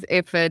joint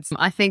effort.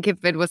 I think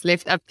if it was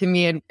left up to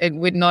me, it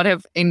would not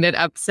have ended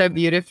up so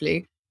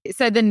beautifully.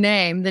 So the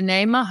name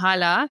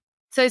Mahala.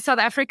 So South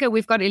Africa,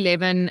 we've got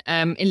 11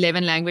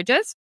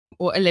 languages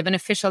or 11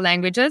 official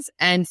languages,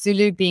 and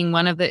Zulu being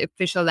one of the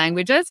official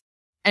languages.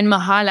 And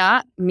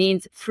Mahala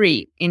means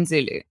free in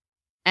Zulu.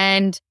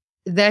 And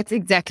that's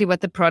exactly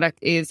what the product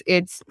is.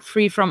 It's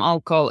free from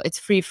alcohol. It's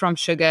free from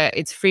sugar.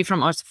 It's free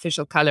from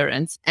artificial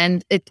colorants.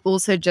 And it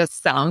also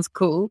just sounds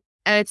cool.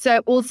 So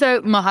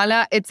also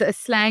Mahala, it's a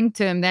slang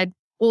term that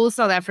all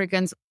South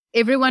Africans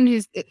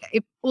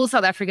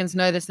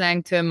know the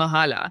slang term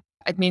Mahala.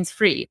 It means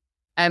free.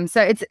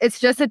 So it's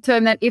just a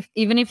term that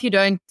even if you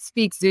don't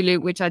speak Zulu,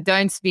 which I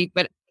don't speak,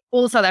 but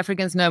all South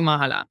Africans know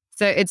Mahala.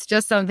 So it's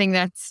just something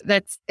it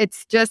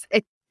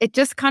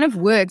just kind of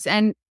works.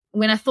 And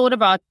when I thought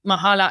about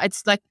Mahala,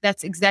 it's like,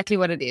 that's exactly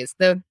what it is.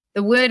 The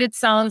word, it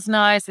sounds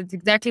nice. It's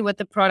exactly what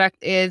the product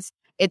is.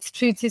 It's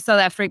true to South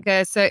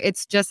Africa. So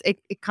it's just, it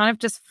kind of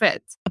just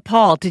fits.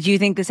 Paul, did you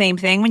think the same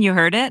thing when you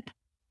heard it?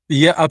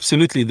 Yeah,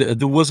 absolutely.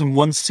 There wasn't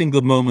one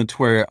single moment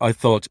where I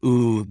thought,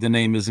 "Ooh, the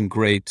name isn't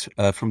great."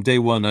 From day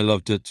one, I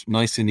loved it,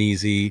 nice and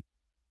easy.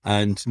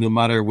 And no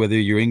matter whether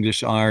you're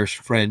English, Irish,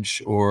 French,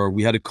 or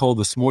we had a call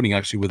this morning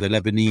actually with a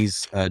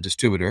Lebanese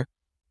distributor,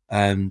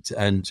 and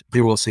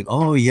they were all saying,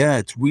 "Oh yeah,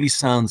 it really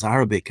sounds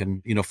Arabic."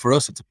 And for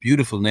us, it's a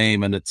beautiful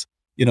name, and it's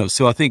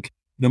So I think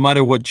no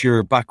matter what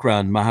your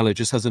background, Mahala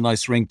just has a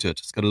nice ring to it.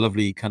 It's got a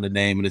lovely kind of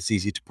name, and it's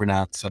easy to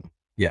pronounce. And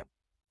yeah.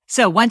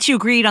 So once you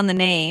agreed on the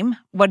name,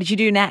 what did you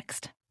do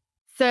next?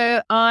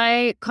 So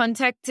I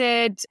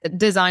contacted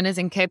designers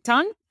in Cape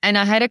Town, and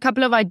I had a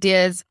couple of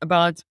ideas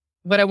about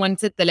what I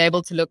wanted the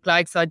label to look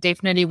like. So I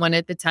definitely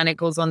wanted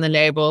botanicals on the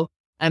label.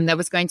 That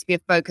was going to be a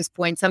focus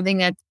point, something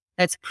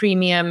that's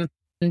premium.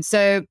 And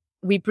so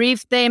we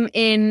briefed them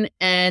in,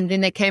 and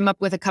then they came up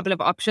with a couple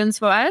of options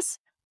for us.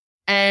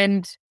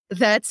 And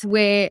that's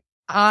where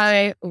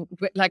I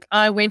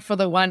went for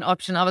the one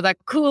option. I was like,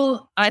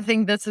 cool, I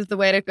think this is the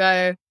way to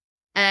go.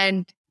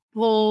 And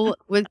Paul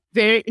was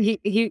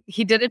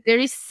he did it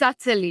very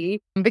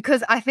subtly,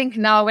 because I think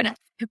now when I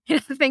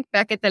think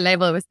back at the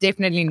label, it was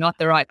definitely not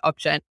the right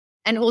option.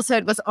 And also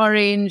it was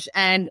orange,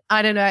 and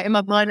I don't know, in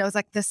my mind I was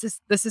like, this is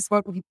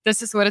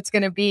what it's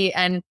going to be.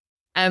 And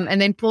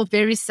then Paul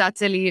very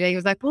subtly, he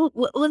was like, well,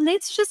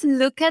 let's just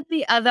look at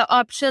the other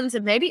options,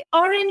 and maybe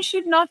orange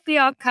should not be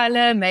our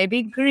color,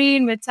 maybe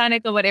green,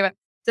 botanical, whatever.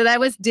 So that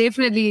was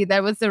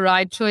the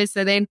right choice.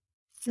 So then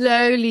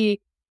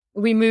slowly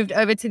we moved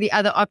over to the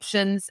other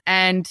options,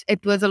 and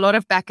it was a lot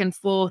of back and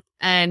forth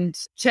and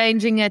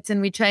changing it.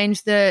 And we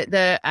changed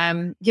the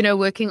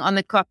working on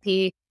the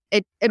copy.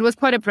 It was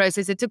quite a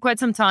process. It took quite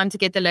some time to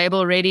get the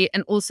label ready.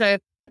 And also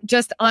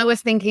I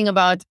was thinking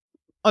about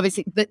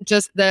obviously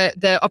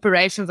the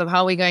operations of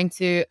how we're going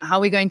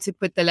to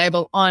put the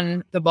label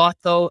on the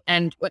bottle.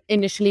 And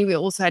initially we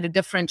also had a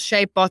different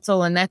shape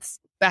bottle, and that's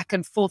back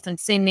and forth and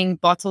sending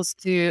bottles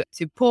to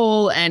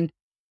Paul. And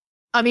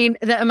I mean,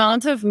 the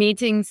amount of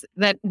meetings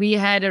that we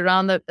had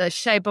around the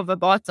shape of a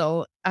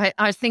bottle,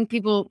 I think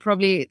people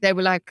they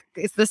were like,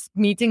 is this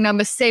meeting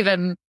number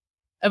 7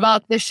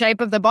 about the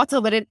shape of the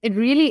bottle? But it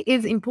really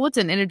is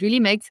important, and it really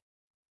makes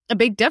a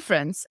big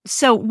difference.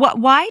 So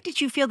why did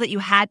you feel that you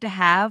had to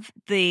have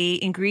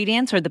the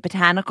ingredients or the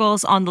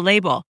botanicals on the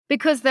label?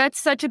 Because that's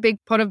such a big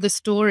part of the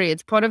story.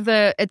 It's part of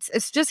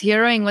it's just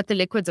hearing what the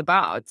liquid's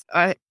about.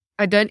 I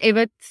don't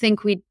ever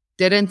think we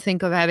didn't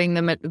think of having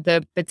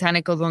the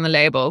botanicals on the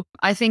label.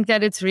 I think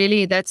that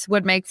that's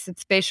what makes it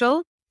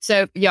special.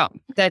 So yeah,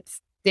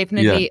 that's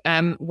definitely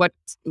what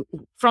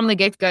from the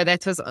get-go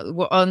that was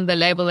on the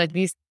label. At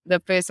least the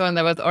first one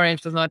that was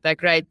orange was not that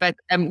great. But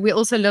we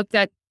also looked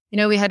at,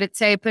 we had a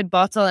tapered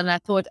bottle, and I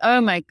thought,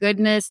 oh my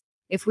goodness,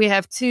 if we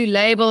have 2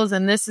 labels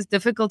and this is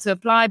difficult to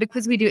apply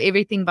because we do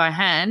everything by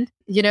hand,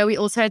 we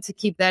also had to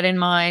keep that in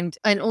mind.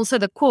 And also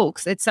the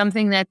corks, it's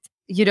something that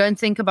you don't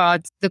think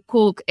about. The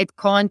cork, it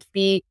can't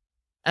be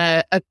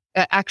a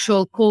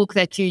actual cork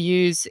that you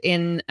use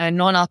in a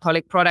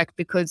non-alcoholic product,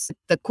 because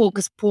the cork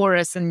is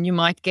porous and you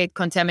might get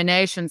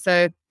contamination.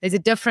 So there's a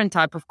different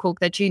type of cork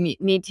that you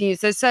need to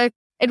use. So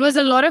it was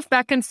a lot of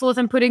back and forth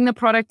and putting the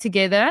product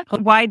together.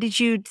 Why did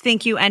you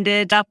think you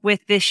ended up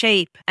with this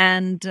shape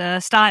and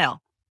style?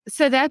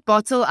 So that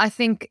bottle, I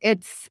think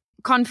it's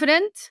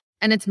confident,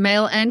 and it's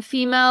male and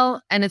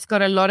female, and it's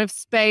got a lot of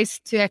space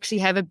to actually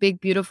have a big,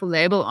 beautiful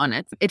label on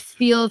it. It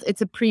feels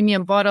it's a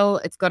premium bottle.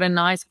 It's got a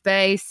nice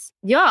base.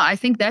 Yeah, I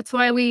think that's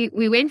why we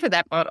went for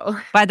that bottle.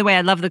 By the way,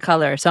 I love the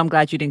color, so I'm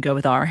glad you didn't go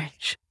with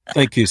orange.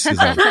 Thank you,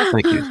 Suzanne.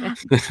 Thank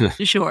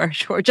you. Sure.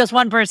 Just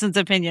one person's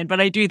opinion, but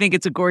I do think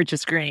it's a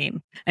gorgeous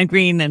green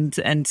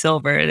and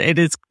silver.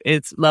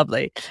 It's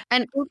lovely.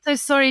 And also,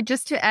 sorry,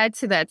 just to add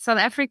to that, South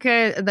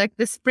Africa, like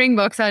the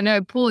Springboks, I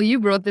know, Paul,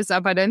 you brought this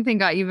up. I don't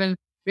think I even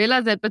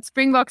realize that, but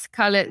Springboks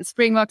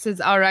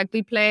is our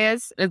rugby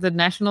players, as a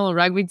national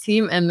rugby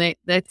team, and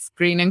that's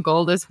green and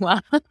gold as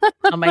well.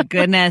 Oh my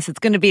goodness, it's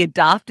going to be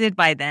adopted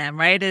by them,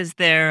 right? As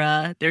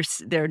their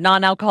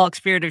non-alcoholic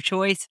spirit of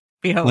choice.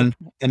 We hope.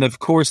 And of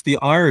course, the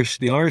Irish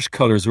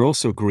colors are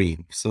also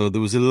green. So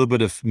there was a little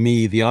bit of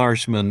me, the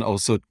Irishman,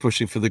 also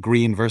pushing for the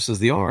green versus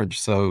the orange.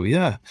 So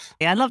yeah,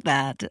 I love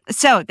that.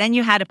 So then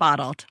you had it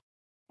bottled.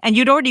 And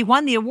you'd already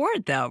won the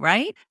award, though,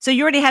 right? So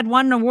you already had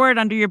one award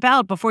under your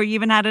belt before you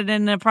even had it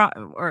in a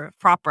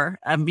proper,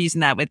 I'm using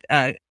that with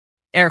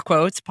air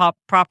quotes,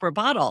 proper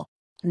bottle.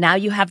 Now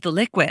you have the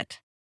liquid.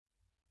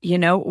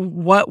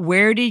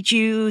 Where did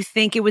you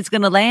think it was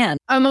going to land?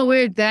 Oh my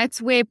word, that's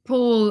where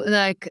Paul,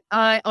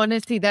 I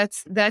honestly,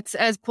 that's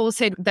as Paul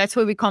said, that's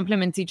where we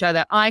complement each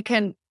other. I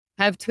can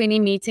have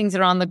 20 meetings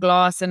around the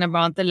glass and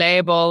about the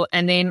label.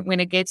 And then when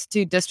it gets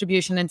to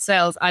distribution and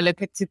sales, I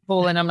look at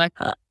Paul and I'm like,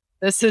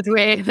 This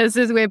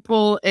is where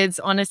Paul is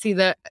honestly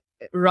the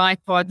right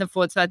partner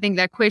for it. So I think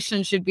that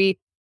question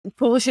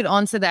Paul should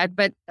answer that.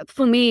 But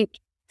for me,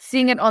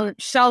 seeing it on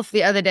shelf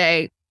the other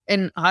day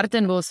in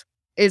Hartenbos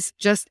is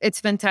it's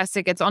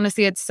fantastic. It's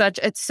honestly, it's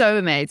so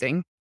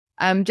amazing.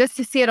 Just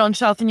to see it on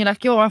shelf and you're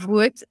like, I've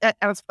worked,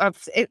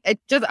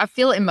 I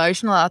feel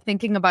emotional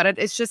thinking about it.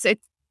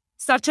 It's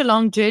such a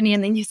long journey,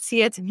 and then you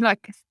see it and you're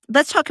like,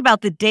 Let's talk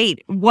about the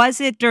date.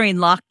 Was it during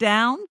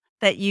lockdown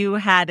that you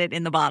had it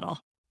in the bottle?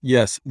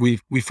 Yes, we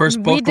first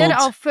we bottled. did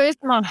our first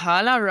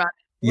Mahala run.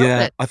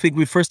 Yeah, I think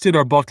we first did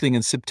our bottling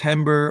in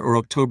September or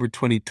October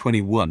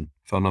 2021,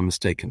 if I'm not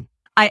mistaken.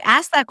 I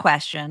asked that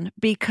question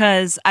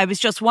because I was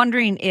just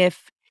wondering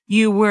if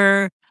you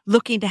were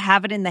looking to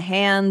have it in the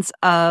hands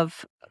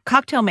of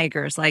cocktail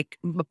makers like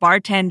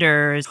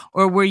bartenders,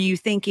 or were you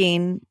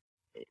thinking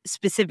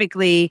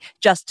specifically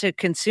just to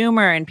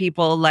consumer and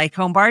people like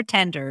home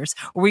bartenders,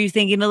 or were you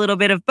thinking a little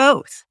bit of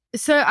both?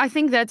 So I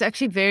think that's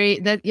actually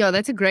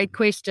that's a great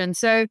question.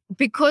 So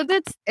because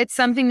it's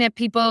something that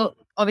people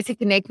obviously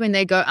connect when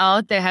they go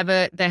out, they have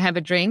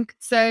a drink.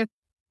 So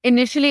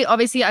initially,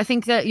 obviously, I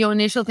think that your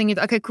initial thing is,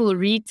 okay, cool,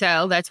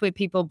 retail, that's where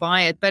people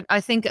buy it. But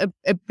I think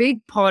a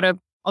big part of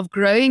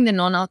growing the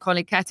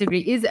non-alcoholic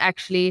category is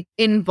actually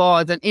in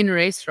bars and in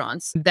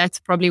restaurants. That's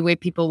probably where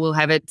people will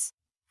have it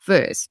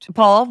first.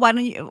 Paul, what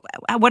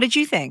did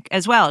you think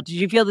as well? Did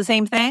you feel the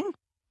same thing?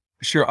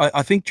 Sure.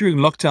 I think during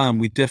lockdown,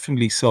 we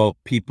definitely saw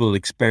people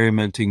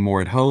experimenting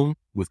more at home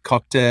with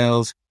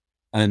cocktails,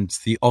 and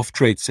the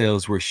off-trade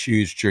sales were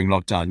huge during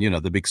lockdown. You know,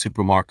 the big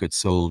supermarkets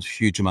sold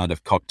huge amount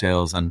of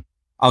cocktails, and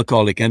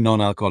alcoholic and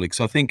non-alcoholic.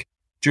 So I think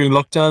during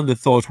lockdown, the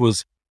thought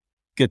was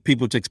get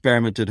people to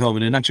experiment at home.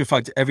 And in actual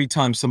fact, every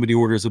time somebody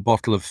orders a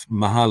bottle of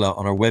Mahala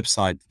on our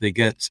website, they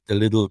get a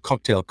little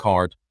cocktail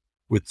card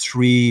with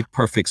 3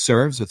 perfect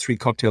serves or 3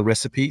 cocktail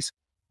recipes,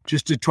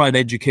 just to try and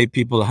educate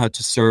people how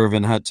to serve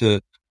and how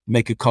to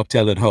make a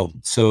cocktail at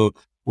home. So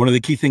one of the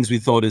key things we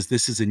thought is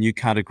this is a new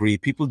category.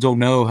 People don't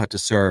know how to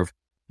serve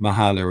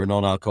Mahala or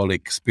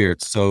non-alcoholic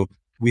spirits. So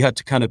we had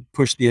to kind of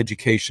push the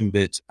education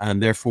bit,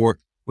 and therefore,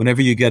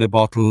 whenever you get a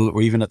bottle,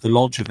 or even at the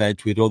launch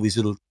event, we had all these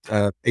little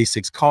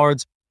A6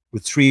 cards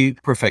with 3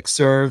 perfect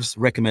serves,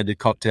 recommended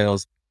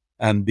cocktails,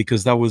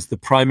 because that was the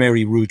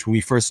primary route when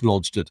we first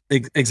launched it.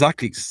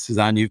 Exactly,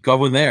 Suzanne, you've got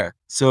one there.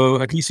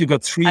 So at least you've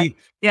got 3.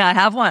 I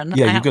have one.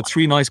 Yeah, you've got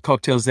 3 nice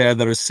cocktails there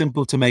that are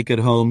simple to make at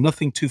home,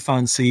 nothing too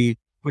fancy,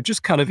 but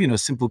just kind of,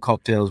 simple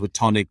cocktails with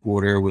tonic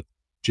water, with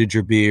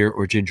ginger beer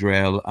or ginger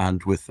ale,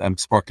 and with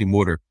sparkling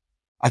water.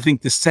 I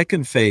think the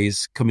second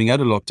phase coming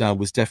out of lockdown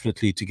was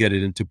definitely to get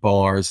it into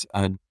bars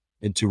and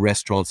into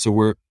restaurants. So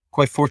we're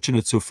quite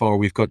fortunate so far.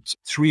 We've got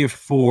 3 or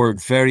 4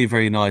 very,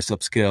 very nice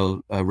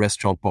upscale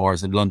restaurant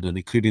bars in London,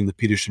 including the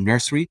Petersham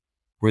Nursery,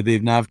 where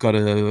they've now got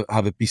to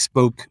have a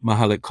bespoke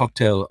Mahala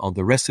cocktail on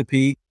the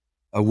recipe.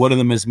 One of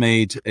them has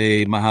made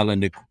a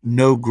Mahala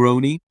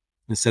Negroni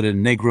instead of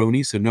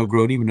Negroni, so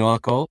Negroni with no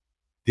alcohol.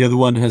 The other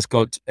one has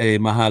got a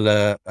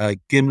Mahala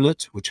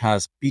Gimlet, which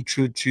has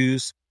beetroot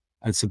juice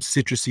and some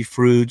citrusy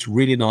fruit,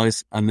 really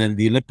nice. And then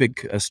the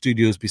Olympic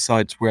Studios,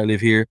 besides where I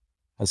live here,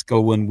 has got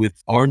one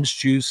with orange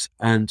juice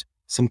and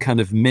some kind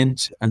of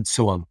mint and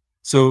so on.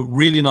 So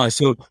really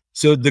nice.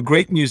 So the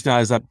great news now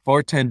is that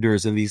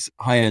bartenders in these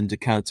high-end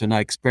accounts are now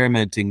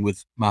experimenting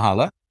with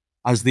Mahala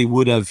as they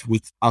would have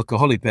with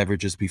alcoholic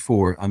beverages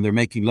before, and they're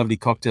making lovely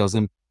cocktails.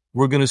 And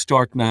we're going to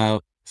start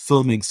now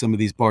filming some of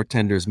these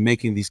bartenders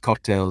making these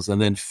cocktails and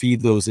then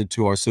feed those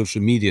into our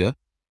social media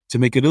to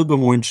make it a little bit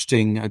more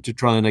interesting and to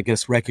try and, I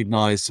guess,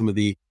 recognize some of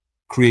the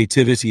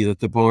creativity that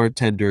the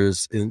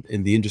bartenders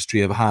in the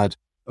industry have had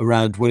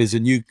around what is a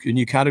new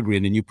category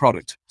and a new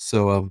product.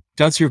 So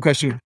to answer your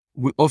question,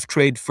 off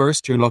trade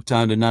first during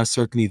lockdown, and now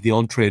certainly the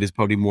on trade is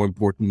probably more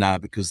important now,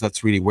 because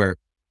that's really where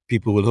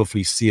people will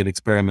hopefully see and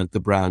experiment the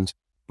brand.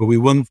 But we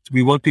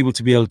want people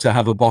to be able to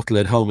have a bottle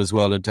at home as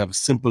well, and to have a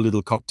simple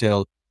little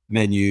cocktail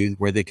menu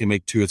where they can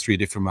make 2 or 3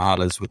 different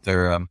Mahalas with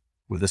their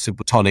with a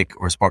simple tonic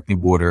or sparkling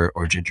water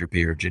or ginger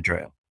beer or ginger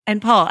ale. And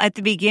Paul, at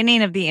the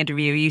beginning of the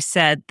interview, you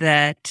said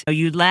that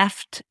you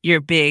left your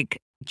big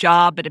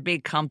job at a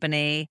big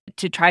company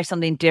to try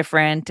something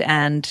different,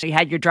 and you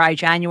had your dry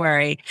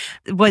January.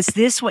 Was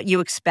this what you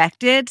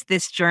expected,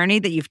 this journey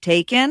that you've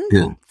taken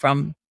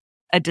from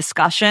a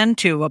discussion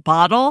to a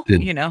bottle,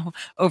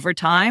 over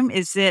time?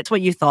 Is it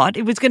what you thought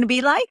it was going to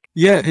be like?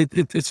 Yeah,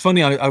 it's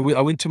funny. I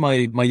went to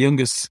my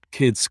youngest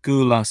kid's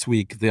school last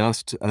week. They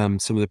asked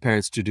some of the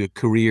parents to do a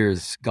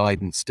careers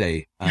guidance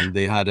day, and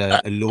they had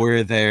a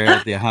lawyer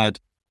there. They had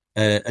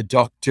a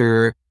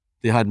doctor.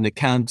 They had an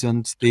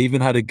accountant. They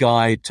even had a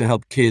guide to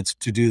help kids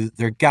to do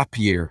their gap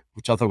year,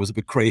 which I thought was a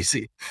bit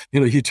crazy.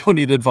 You don't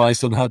need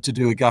advice on how to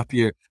do a gap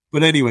year.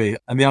 But anyway,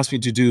 and they asked me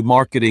to do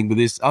marketing, but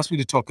they asked me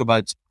to talk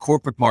about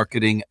corporate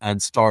marketing and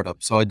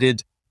startup. So I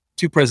did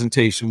 2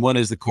 presentations. One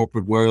is the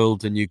corporate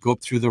world, and you go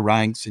up through the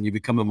ranks and you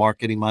become a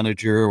marketing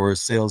manager or a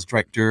sales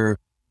director,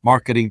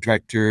 marketing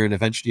director, and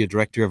eventually a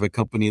director of a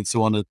company and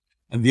so on.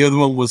 And the other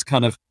one was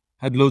kind of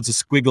had loads of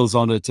squiggles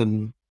on it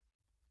and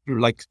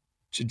like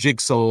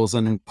jigsaws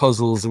and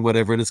puzzles and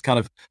whatever. And it's kind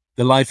of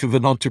the life of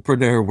an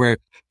entrepreneur, where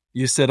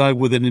you set out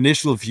with an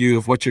initial view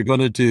of what you're going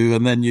to do,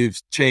 and then you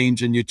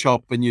change and you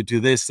chop and you do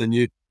this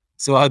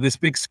so I had this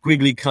big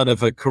squiggly kind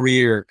of a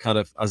career kind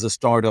of as a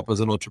startup,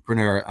 as an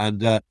entrepreneur.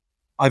 And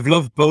I've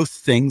loved both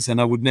things, and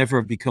I would never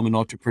have become an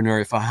entrepreneur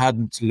if I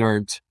hadn't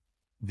learned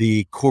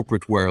the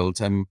corporate world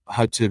and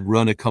how to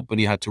run a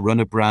company, how to run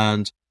a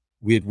brand,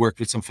 We had worked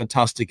with some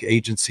fantastic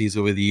agencies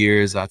over the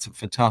years. I had some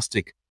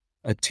fantastic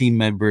team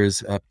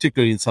members,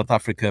 particularly in South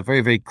Africa,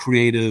 very, very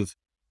creative,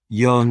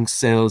 young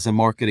sales and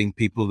marketing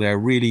people there,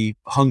 really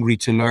hungry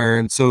to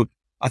learn. So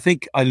I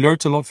think I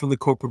learned a lot from the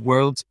corporate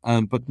world.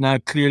 But now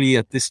clearly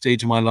at this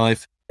stage of my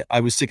life, I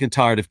was sick and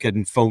tired of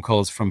getting phone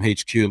calls from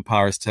HQ in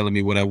Paris telling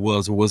me what I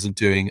was or wasn't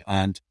doing.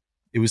 And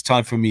it was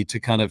time for me to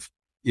kind of,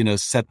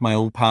 set my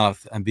own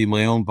path and be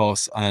my own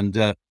boss,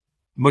 and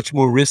much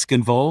more risk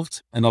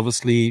involved. And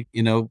obviously,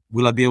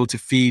 will I be able to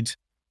feed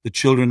the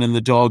children and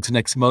the dogs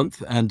next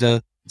month?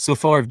 And so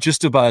far, I've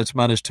just about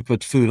managed to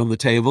put food on the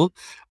table.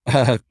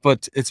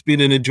 But it's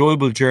been an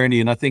enjoyable journey.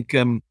 And I think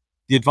the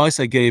advice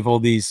I gave all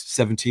these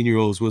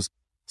 17-year-olds was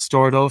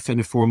start off in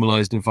a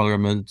formalized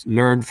environment,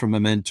 learn from a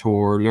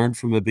mentor, learn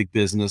from a big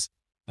business,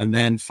 and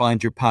then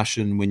find your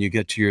passion when you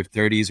get to your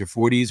 30s or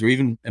 40s, or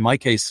even in my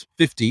case,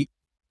 50,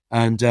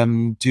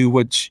 and do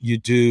what you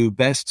do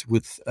best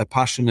with a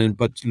passion,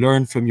 but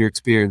learn from your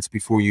experience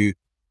before you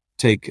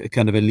take a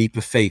kind of a leap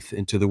of faith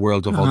into the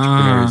world of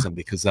entrepreneurism,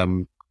 because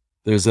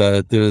there's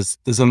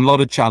a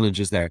lot of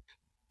challenges there.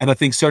 And I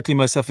think certainly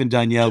myself and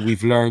Danielle,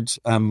 we've learned,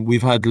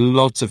 we've had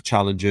lots of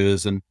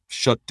challenges and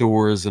shut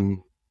doors, and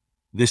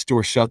this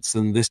door shuts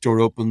and this door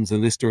opens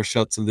and this door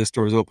shuts and this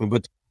door is open.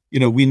 But,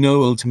 we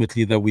know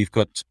ultimately that we've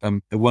got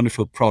a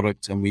wonderful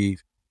product, and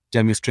we've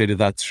demonstrated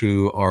that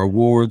through our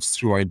awards,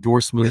 through our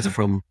endorsements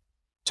from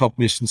top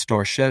Michelin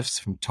star chefs,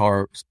 from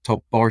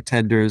top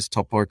bartenders,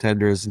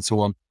 and so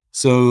on.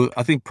 So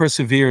I think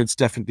perseverance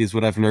definitely is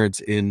what I've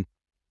learned in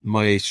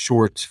my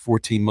short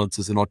 14 months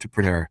as an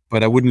entrepreneur.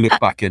 But I wouldn't look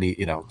back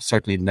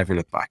certainly never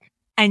look back.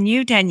 And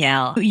you,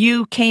 Danielle,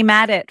 you came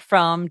at it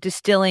from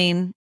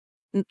distilling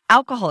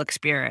alcoholic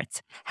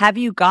spirits. Have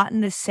you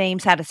gotten the same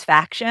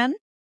satisfaction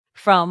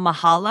from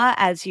Mahala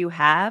as you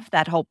have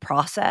that whole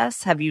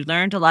process? Have you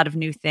learned a lot of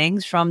new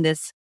things from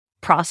this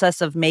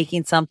process of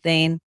making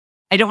something,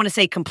 I don't want to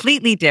say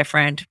completely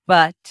different,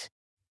 but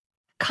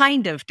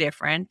kind of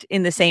different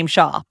in the same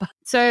shop?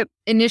 So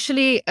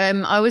initially,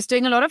 I was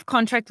doing a lot of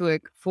contract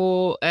work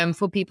for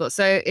people.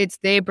 So it's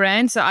their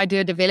brand. So I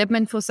do a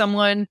development for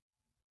someone,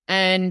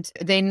 and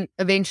then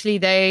eventually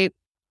they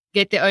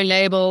get their own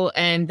label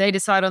and they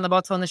decide on the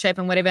bottle and the shape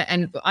and whatever.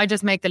 And I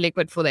just make the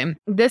liquid for them.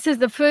 This is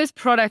the first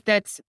product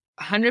that's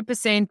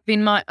 100%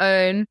 been my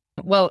own.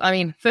 Well,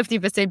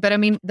 50%,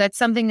 but that's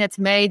something that's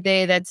made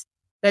there. That's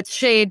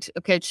shared.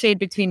 Okay, it's shared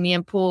between me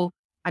and Paul.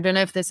 I don't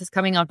know if this is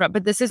coming out right,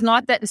 but this is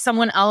not that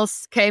someone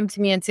else came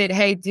to me and said,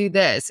 "Hey, do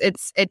this."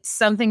 It's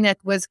something that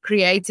was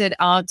created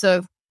out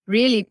of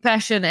really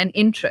passion and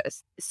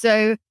interest.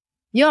 So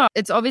yeah,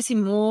 it's obviously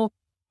more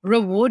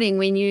rewarding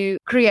when you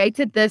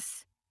created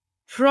this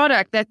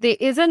product that there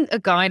isn't a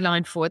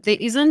guideline for it. There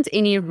isn't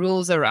any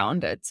rules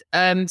around it.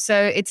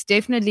 So it's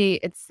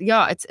definitely,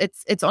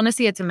 it's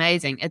honestly, it's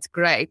amazing. It's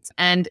great.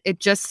 And it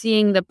just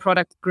seeing the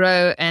product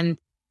grow and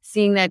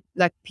seeing that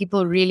like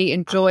people really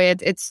enjoy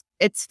it.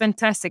 It's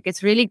fantastic.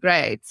 It's really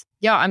great.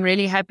 Yeah. I'm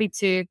really happy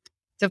to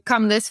have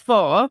come this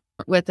far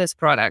with this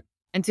product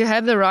and to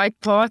have the right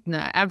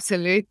partner.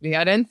 Absolutely.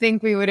 I don't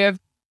think we would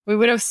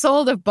have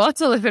sold a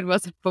bottle if it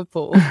wasn't for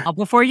Paul.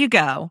 Before you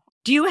go,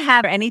 do you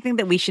have anything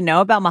that we should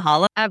know about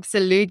Mahala?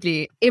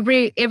 Absolutely.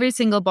 Every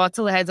single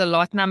bottle has a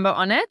lot number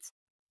on it,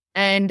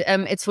 and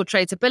it's for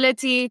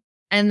traceability.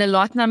 And the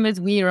lot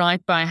numbers we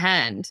write by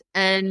hand.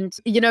 And,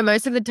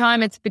 most of the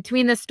time it's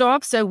between the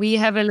staff. So we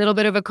have a little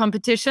bit of a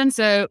competition.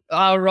 So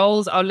our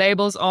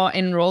labels are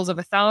in rolls of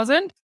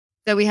 1,000.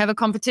 So we have a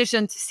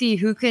competition to see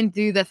who can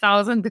do the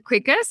 1,000 the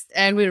quickest.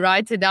 And we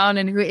write it down,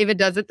 and whoever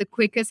does it the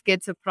quickest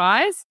gets a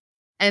prize.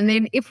 And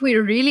then if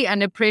we're really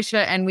under pressure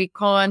and we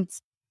can't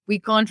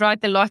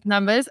write the lot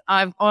numbers,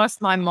 I've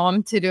asked my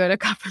mom to do it a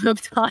couple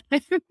of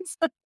times.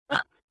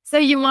 So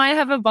you might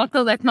have a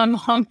bottle that my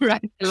mom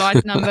wrote the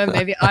lot number.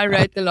 Maybe I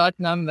wrote the lot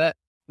number.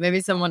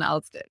 Maybe someone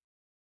else did.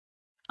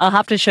 I'll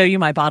have to show you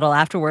my bottle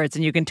afterwards,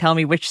 and you can tell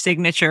me which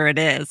signature it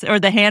is, or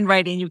the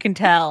handwriting, you can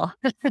tell.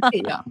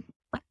 Yeah.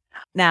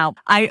 Now,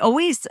 I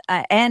always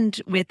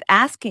end with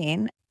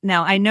asking,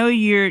 now I know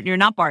you're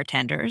not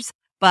bartenders,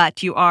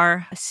 but you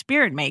are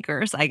spirit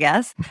makers, I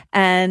guess.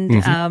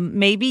 And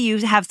maybe you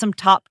have some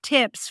top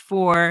tips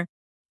for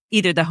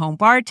either the home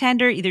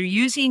bartender, either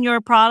using your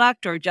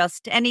product or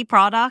just any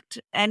product,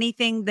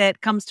 anything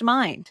that comes to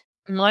mind.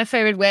 My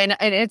favorite way,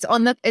 and it's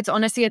on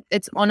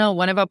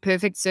one of our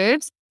perfect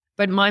serves,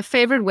 but my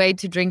favorite way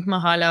to drink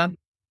Mahala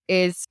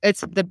is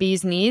it's the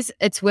bee's knees.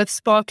 It's with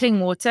sparkling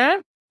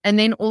water and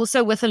then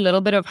also with a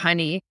little bit of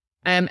honey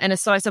and a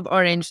slice of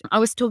orange. I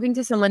was talking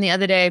to someone the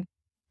other day,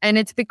 and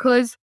it's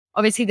because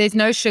obviously there's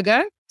no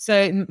sugar.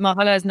 So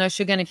Mahala has no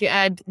sugar. And if you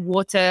add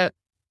water,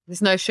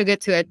 there's no sugar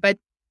to it. But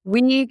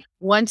when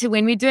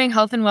we're doing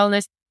health and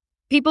wellness,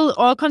 people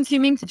are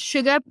consuming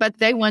sugar, but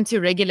they want to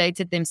regulate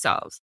it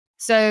themselves.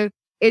 So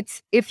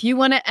it's, if you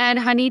want to add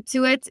honey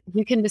to it,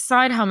 you can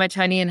decide how much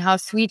honey and how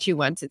sweet you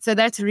want it. So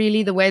that's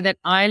really the way that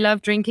I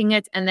love drinking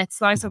it. And that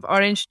slice of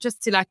orange,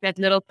 just to like that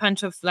little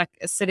punch of like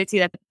acidity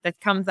that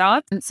comes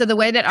out. And so the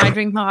way that I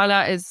drink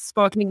Mahala is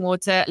sparkling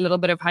water, a little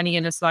bit of honey,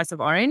 and a slice of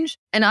orange.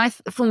 And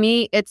for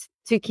me, it's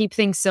to keep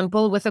things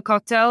simple with a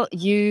cocktail.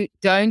 I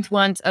don't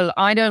want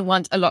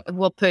a lot.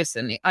 Well,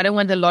 personally, I don't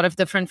want a lot of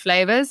different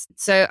flavors.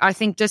 So I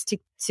think just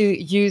to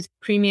use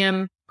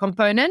premium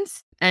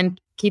components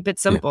and keep it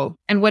simple,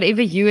 and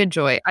whatever you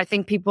enjoy. I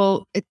think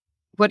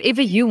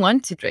whatever you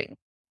want to drink,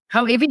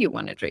 however you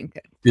want to drink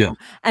it. Yeah.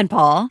 And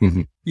Paul?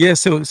 Mm-hmm. Yeah.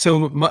 So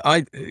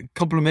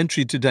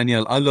complimentary to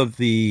Danielle, I love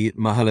the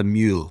Mahala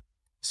Mule.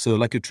 So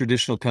like a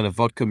traditional kind of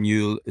vodka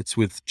mule, it's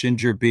with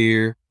ginger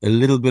beer, a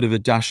little bit of a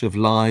dash of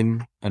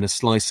lime and a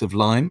slice of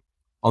lime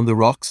on the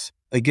rocks.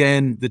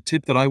 Again, the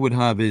tip that I would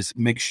have is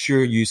make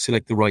sure you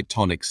select the right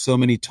tonic. So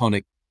many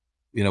tonic,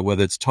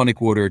 whether it's tonic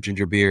water or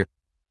ginger beer,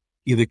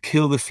 either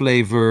kill the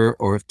flavor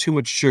or have too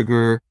much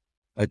sugar,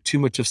 too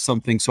much of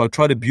something. So I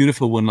tried a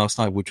beautiful one last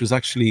night, which was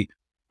actually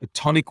a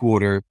tonic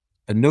water,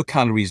 no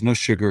calories, no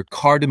sugar,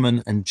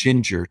 cardamom and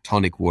ginger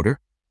tonic water.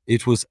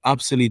 It was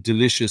absolutely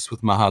delicious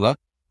with Mahala.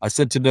 I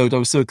sent a note. I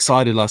was so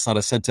excited last night. I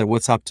sent a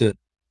WhatsApp to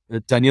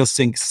Danielle,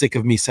 sick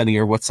of me sending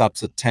her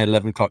WhatsApps at 10,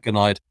 11 o'clock at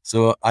night.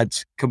 So I'd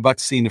come back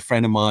to seeing a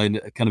friend of mine,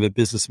 kind of a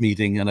business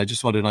meeting, and I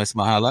just wanted a nice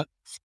Mahala.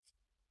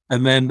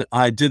 And then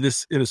I did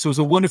this, so it was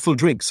a wonderful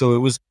drink. So it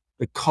was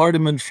a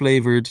cardamom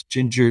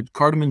ginger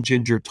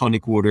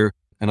tonic water.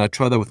 And I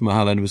tried that with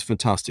Mahala and it was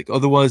fantastic.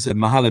 Otherwise, a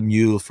Mahala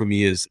Mule for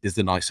me is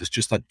the nicest.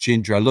 Just that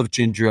ginger. I love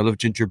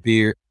ginger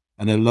beer.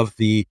 And I love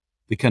the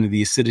kind of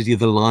the acidity of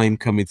the lime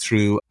coming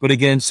through. But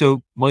again,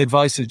 so my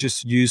advice is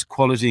just use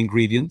quality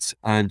ingredients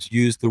and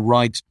use the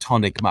right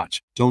tonic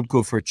match. Don't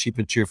go for a cheap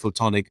and cheerful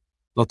tonic.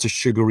 Lots of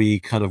sugary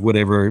kind of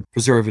whatever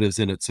preservatives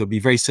in it. So be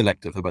very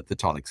selective about the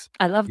tonics.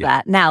 I love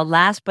that. Now,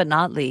 last but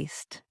not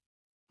least,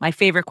 my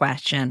favorite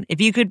question.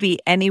 If you could be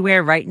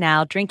anywhere right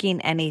now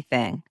drinking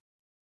anything,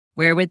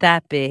 where would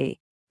that be?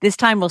 This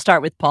time we'll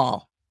start with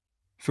Paul.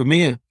 For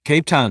me,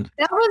 Cape Town.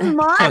 That was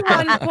my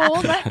one,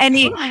 Paul.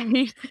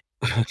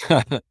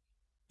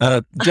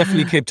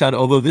 Definitely Cape Town,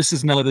 although this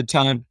is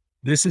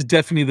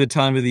definitely the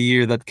time of the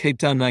year that Cape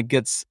Town now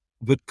gets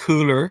a bit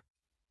cooler,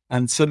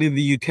 and suddenly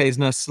the UK is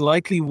now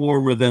slightly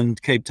warmer than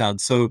Cape Town.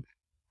 So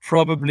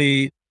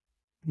probably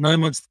 9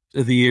 months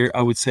of the year,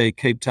 I would say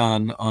Cape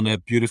Town on a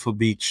beautiful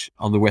beach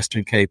on the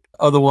Western Cape.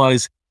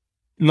 Otherwise,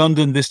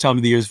 London this time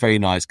of the year is very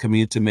nice.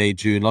 Coming into May,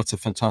 June, lots of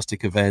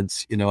fantastic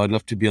events. I'd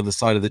love to be on the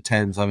side of the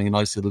Thames having a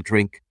nice little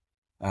drink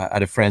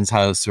at a friend's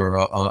house or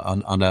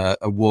on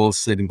a wall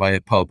sitting by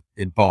a pub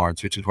in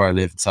Barnes, which is where I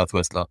live in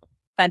Southwest London.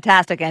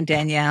 Fantastic. And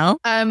Danielle?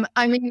 I'm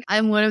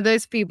one of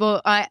those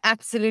people. I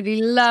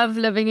absolutely love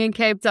living in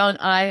Cape Town.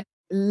 I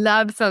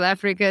love South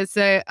Africa.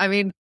 So,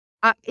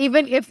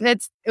 even if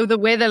it's the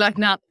weather like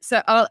now,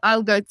 so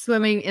I'll go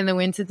swimming in the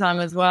wintertime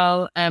as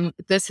well.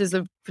 This is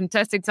a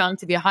fantastic time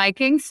to be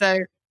hiking. So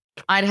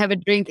I'd have a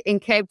drink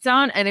in Cape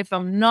Town. And if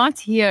I'm not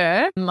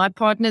here, my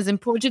partner's in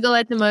Portugal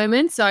at the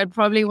moment. So I'd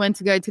probably want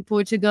to go to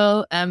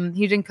Portugal.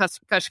 He's in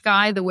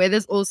Cascais. The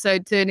weather's also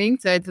turning.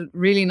 So it's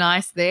really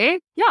nice there.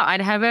 Yeah,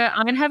 I'd have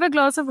a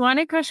glass of wine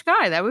at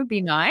Cascais. That would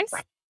be nice.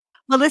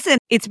 Well, listen,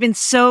 it's been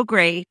so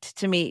great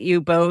to meet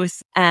you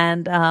both.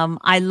 And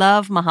I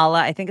love Mahala.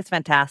 I think it's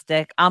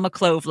fantastic. I'm a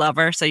clove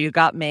lover, so you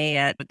got me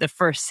at the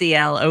first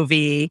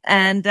CLOV.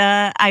 And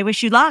I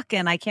wish you luck,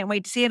 and I can't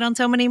wait to see it on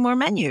so many more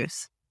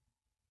menus.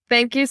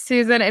 Thank you,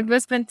 Susan. It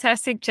was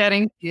fantastic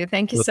chatting to you.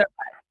 Thank you so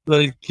much.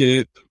 Thank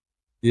you.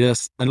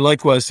 Yes. And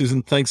likewise,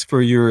 Susan, thanks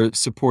for your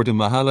support in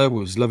Mahala. It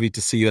was lovely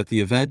to see you at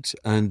the event.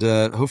 And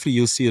hopefully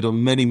you'll see it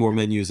on many more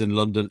menus in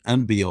London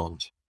and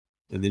beyond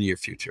in the near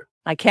future.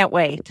 I can't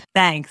wait.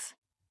 Thanks.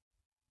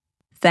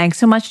 Thanks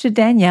so much to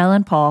Danielle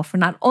and Paul for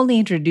not only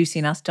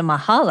introducing us to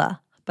Mahala,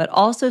 but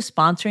also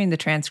sponsoring the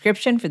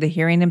transcription for the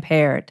hearing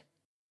impaired.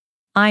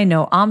 I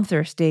know I'm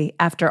thirsty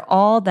after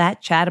all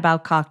that chat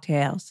about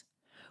cocktails,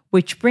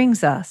 which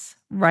brings us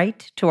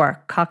right to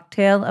our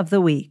cocktail of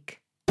the week.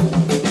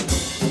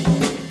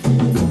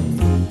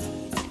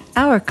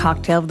 Our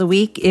cocktail of the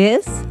week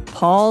is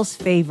Paul's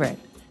favorite,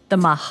 the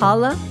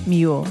Mahala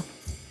Mule.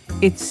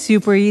 It's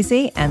super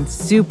easy and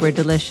super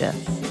delicious.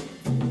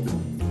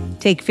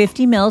 Take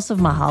 50 ml of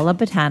Mahala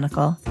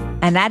Botanical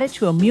and add it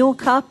to a mule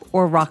cup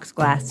or rocks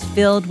glass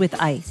filled with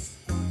ice.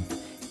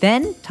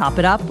 Then top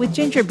it up with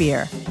ginger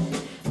beer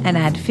and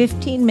add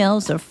 15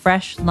 ml of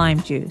fresh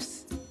lime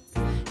juice.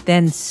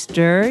 Then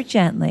stir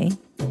gently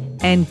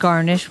and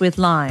garnish with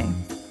lime.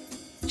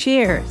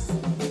 Cheers!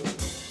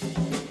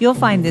 You'll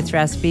find this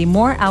recipe,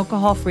 more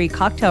alcohol-free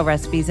cocktail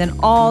recipes, and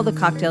all the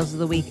cocktails of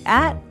the week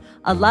at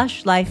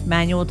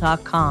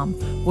alushlifemanual.com,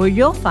 where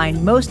you'll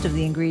find most of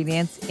the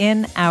ingredients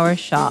in our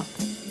shop.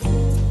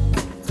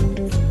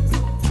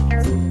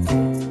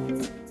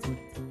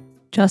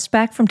 Just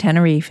back from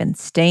Tenerife and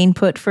staying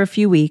put for a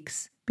few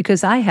weeks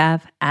because I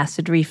have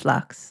acid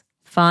reflux.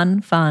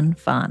 Fun, fun,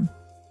 fun.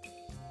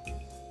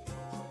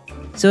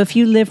 So if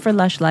you live for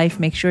Lush Life,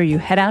 make sure you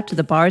head out to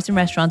the bars and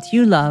restaurants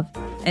you love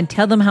and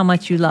tell them how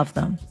much you love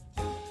them.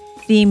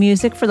 Theme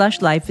music for Lush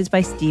Life is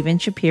by Steven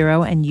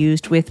Shapiro and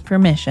used with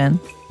permission.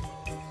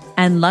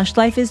 And Lush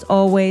Life is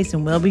always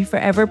and will be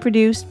forever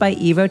produced by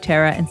Evo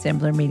Terra and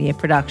Sembler Media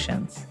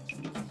Productions.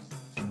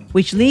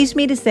 Which leaves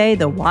me to say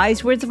the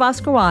wise words of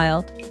Oscar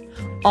Wilde: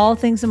 all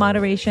things in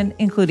moderation,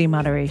 including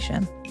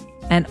moderation,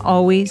 and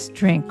always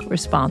drink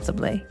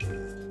responsibly.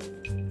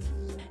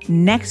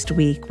 Next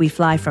week, we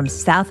fly from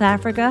South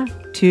Africa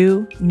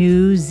to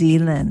New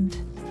Zealand.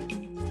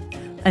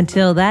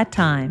 Until that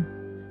time,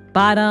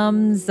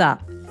 bottoms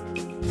up.